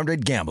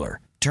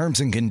 1-800-GAMBLER.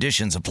 Terms and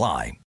conditions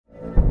apply.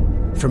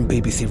 From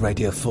BBC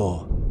Radio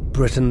 4,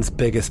 Britain's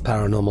biggest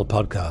paranormal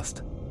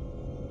podcast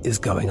is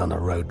going on a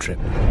road trip.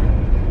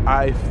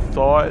 I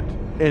thought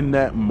in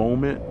that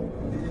moment,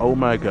 oh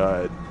my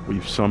God,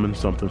 we've summoned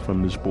something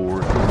from this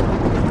board.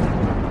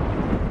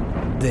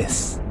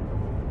 This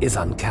is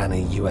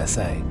Uncanny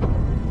USA.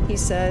 He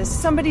says,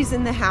 somebody's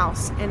in the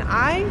house, and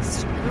I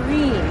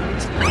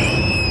screamed.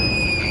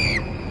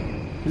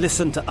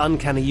 Listen to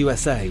Uncanny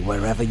USA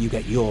wherever you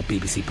get your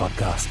BBC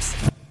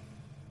podcasts,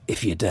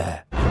 if you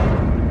dare.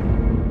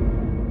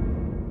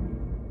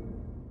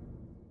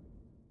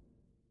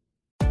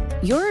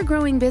 You're a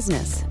growing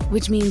business,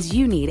 which means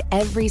you need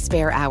every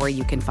spare hour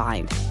you can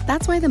find.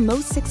 That's why the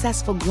most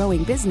successful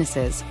growing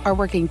businesses are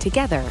working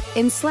together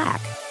in Slack.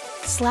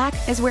 Slack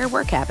is where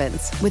work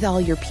happens, with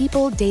all your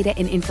people, data,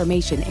 and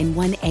information in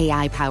one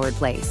AI-powered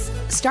place.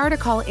 Start a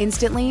call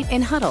instantly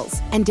in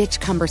huddles and ditch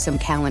cumbersome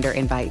calendar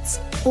invites.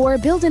 Or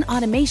build an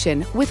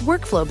automation with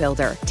Workflow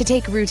Builder to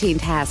take routine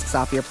tasks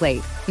off your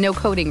plate. No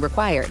coding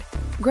required.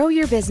 Grow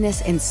your business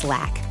in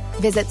Slack.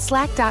 Visit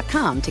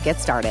slack.com to get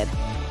started.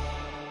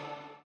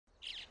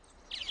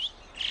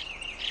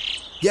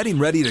 Getting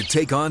ready to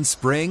take on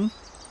spring?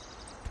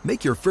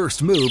 Make your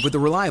first move with the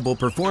reliable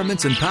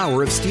performance and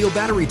power of Steel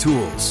battery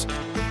tools.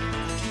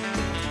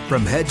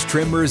 From hedge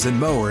trimmers and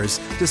mowers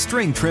to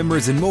string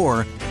trimmers and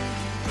more,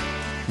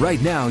 right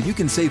now you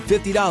can save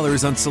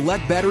 $50 on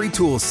select battery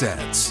tool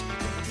sets.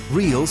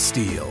 Real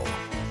Steel.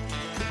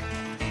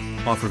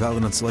 Offer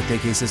valid on select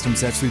AK system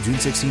sets through June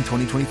 16,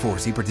 2024.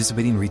 See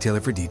participating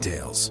retailer for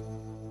details.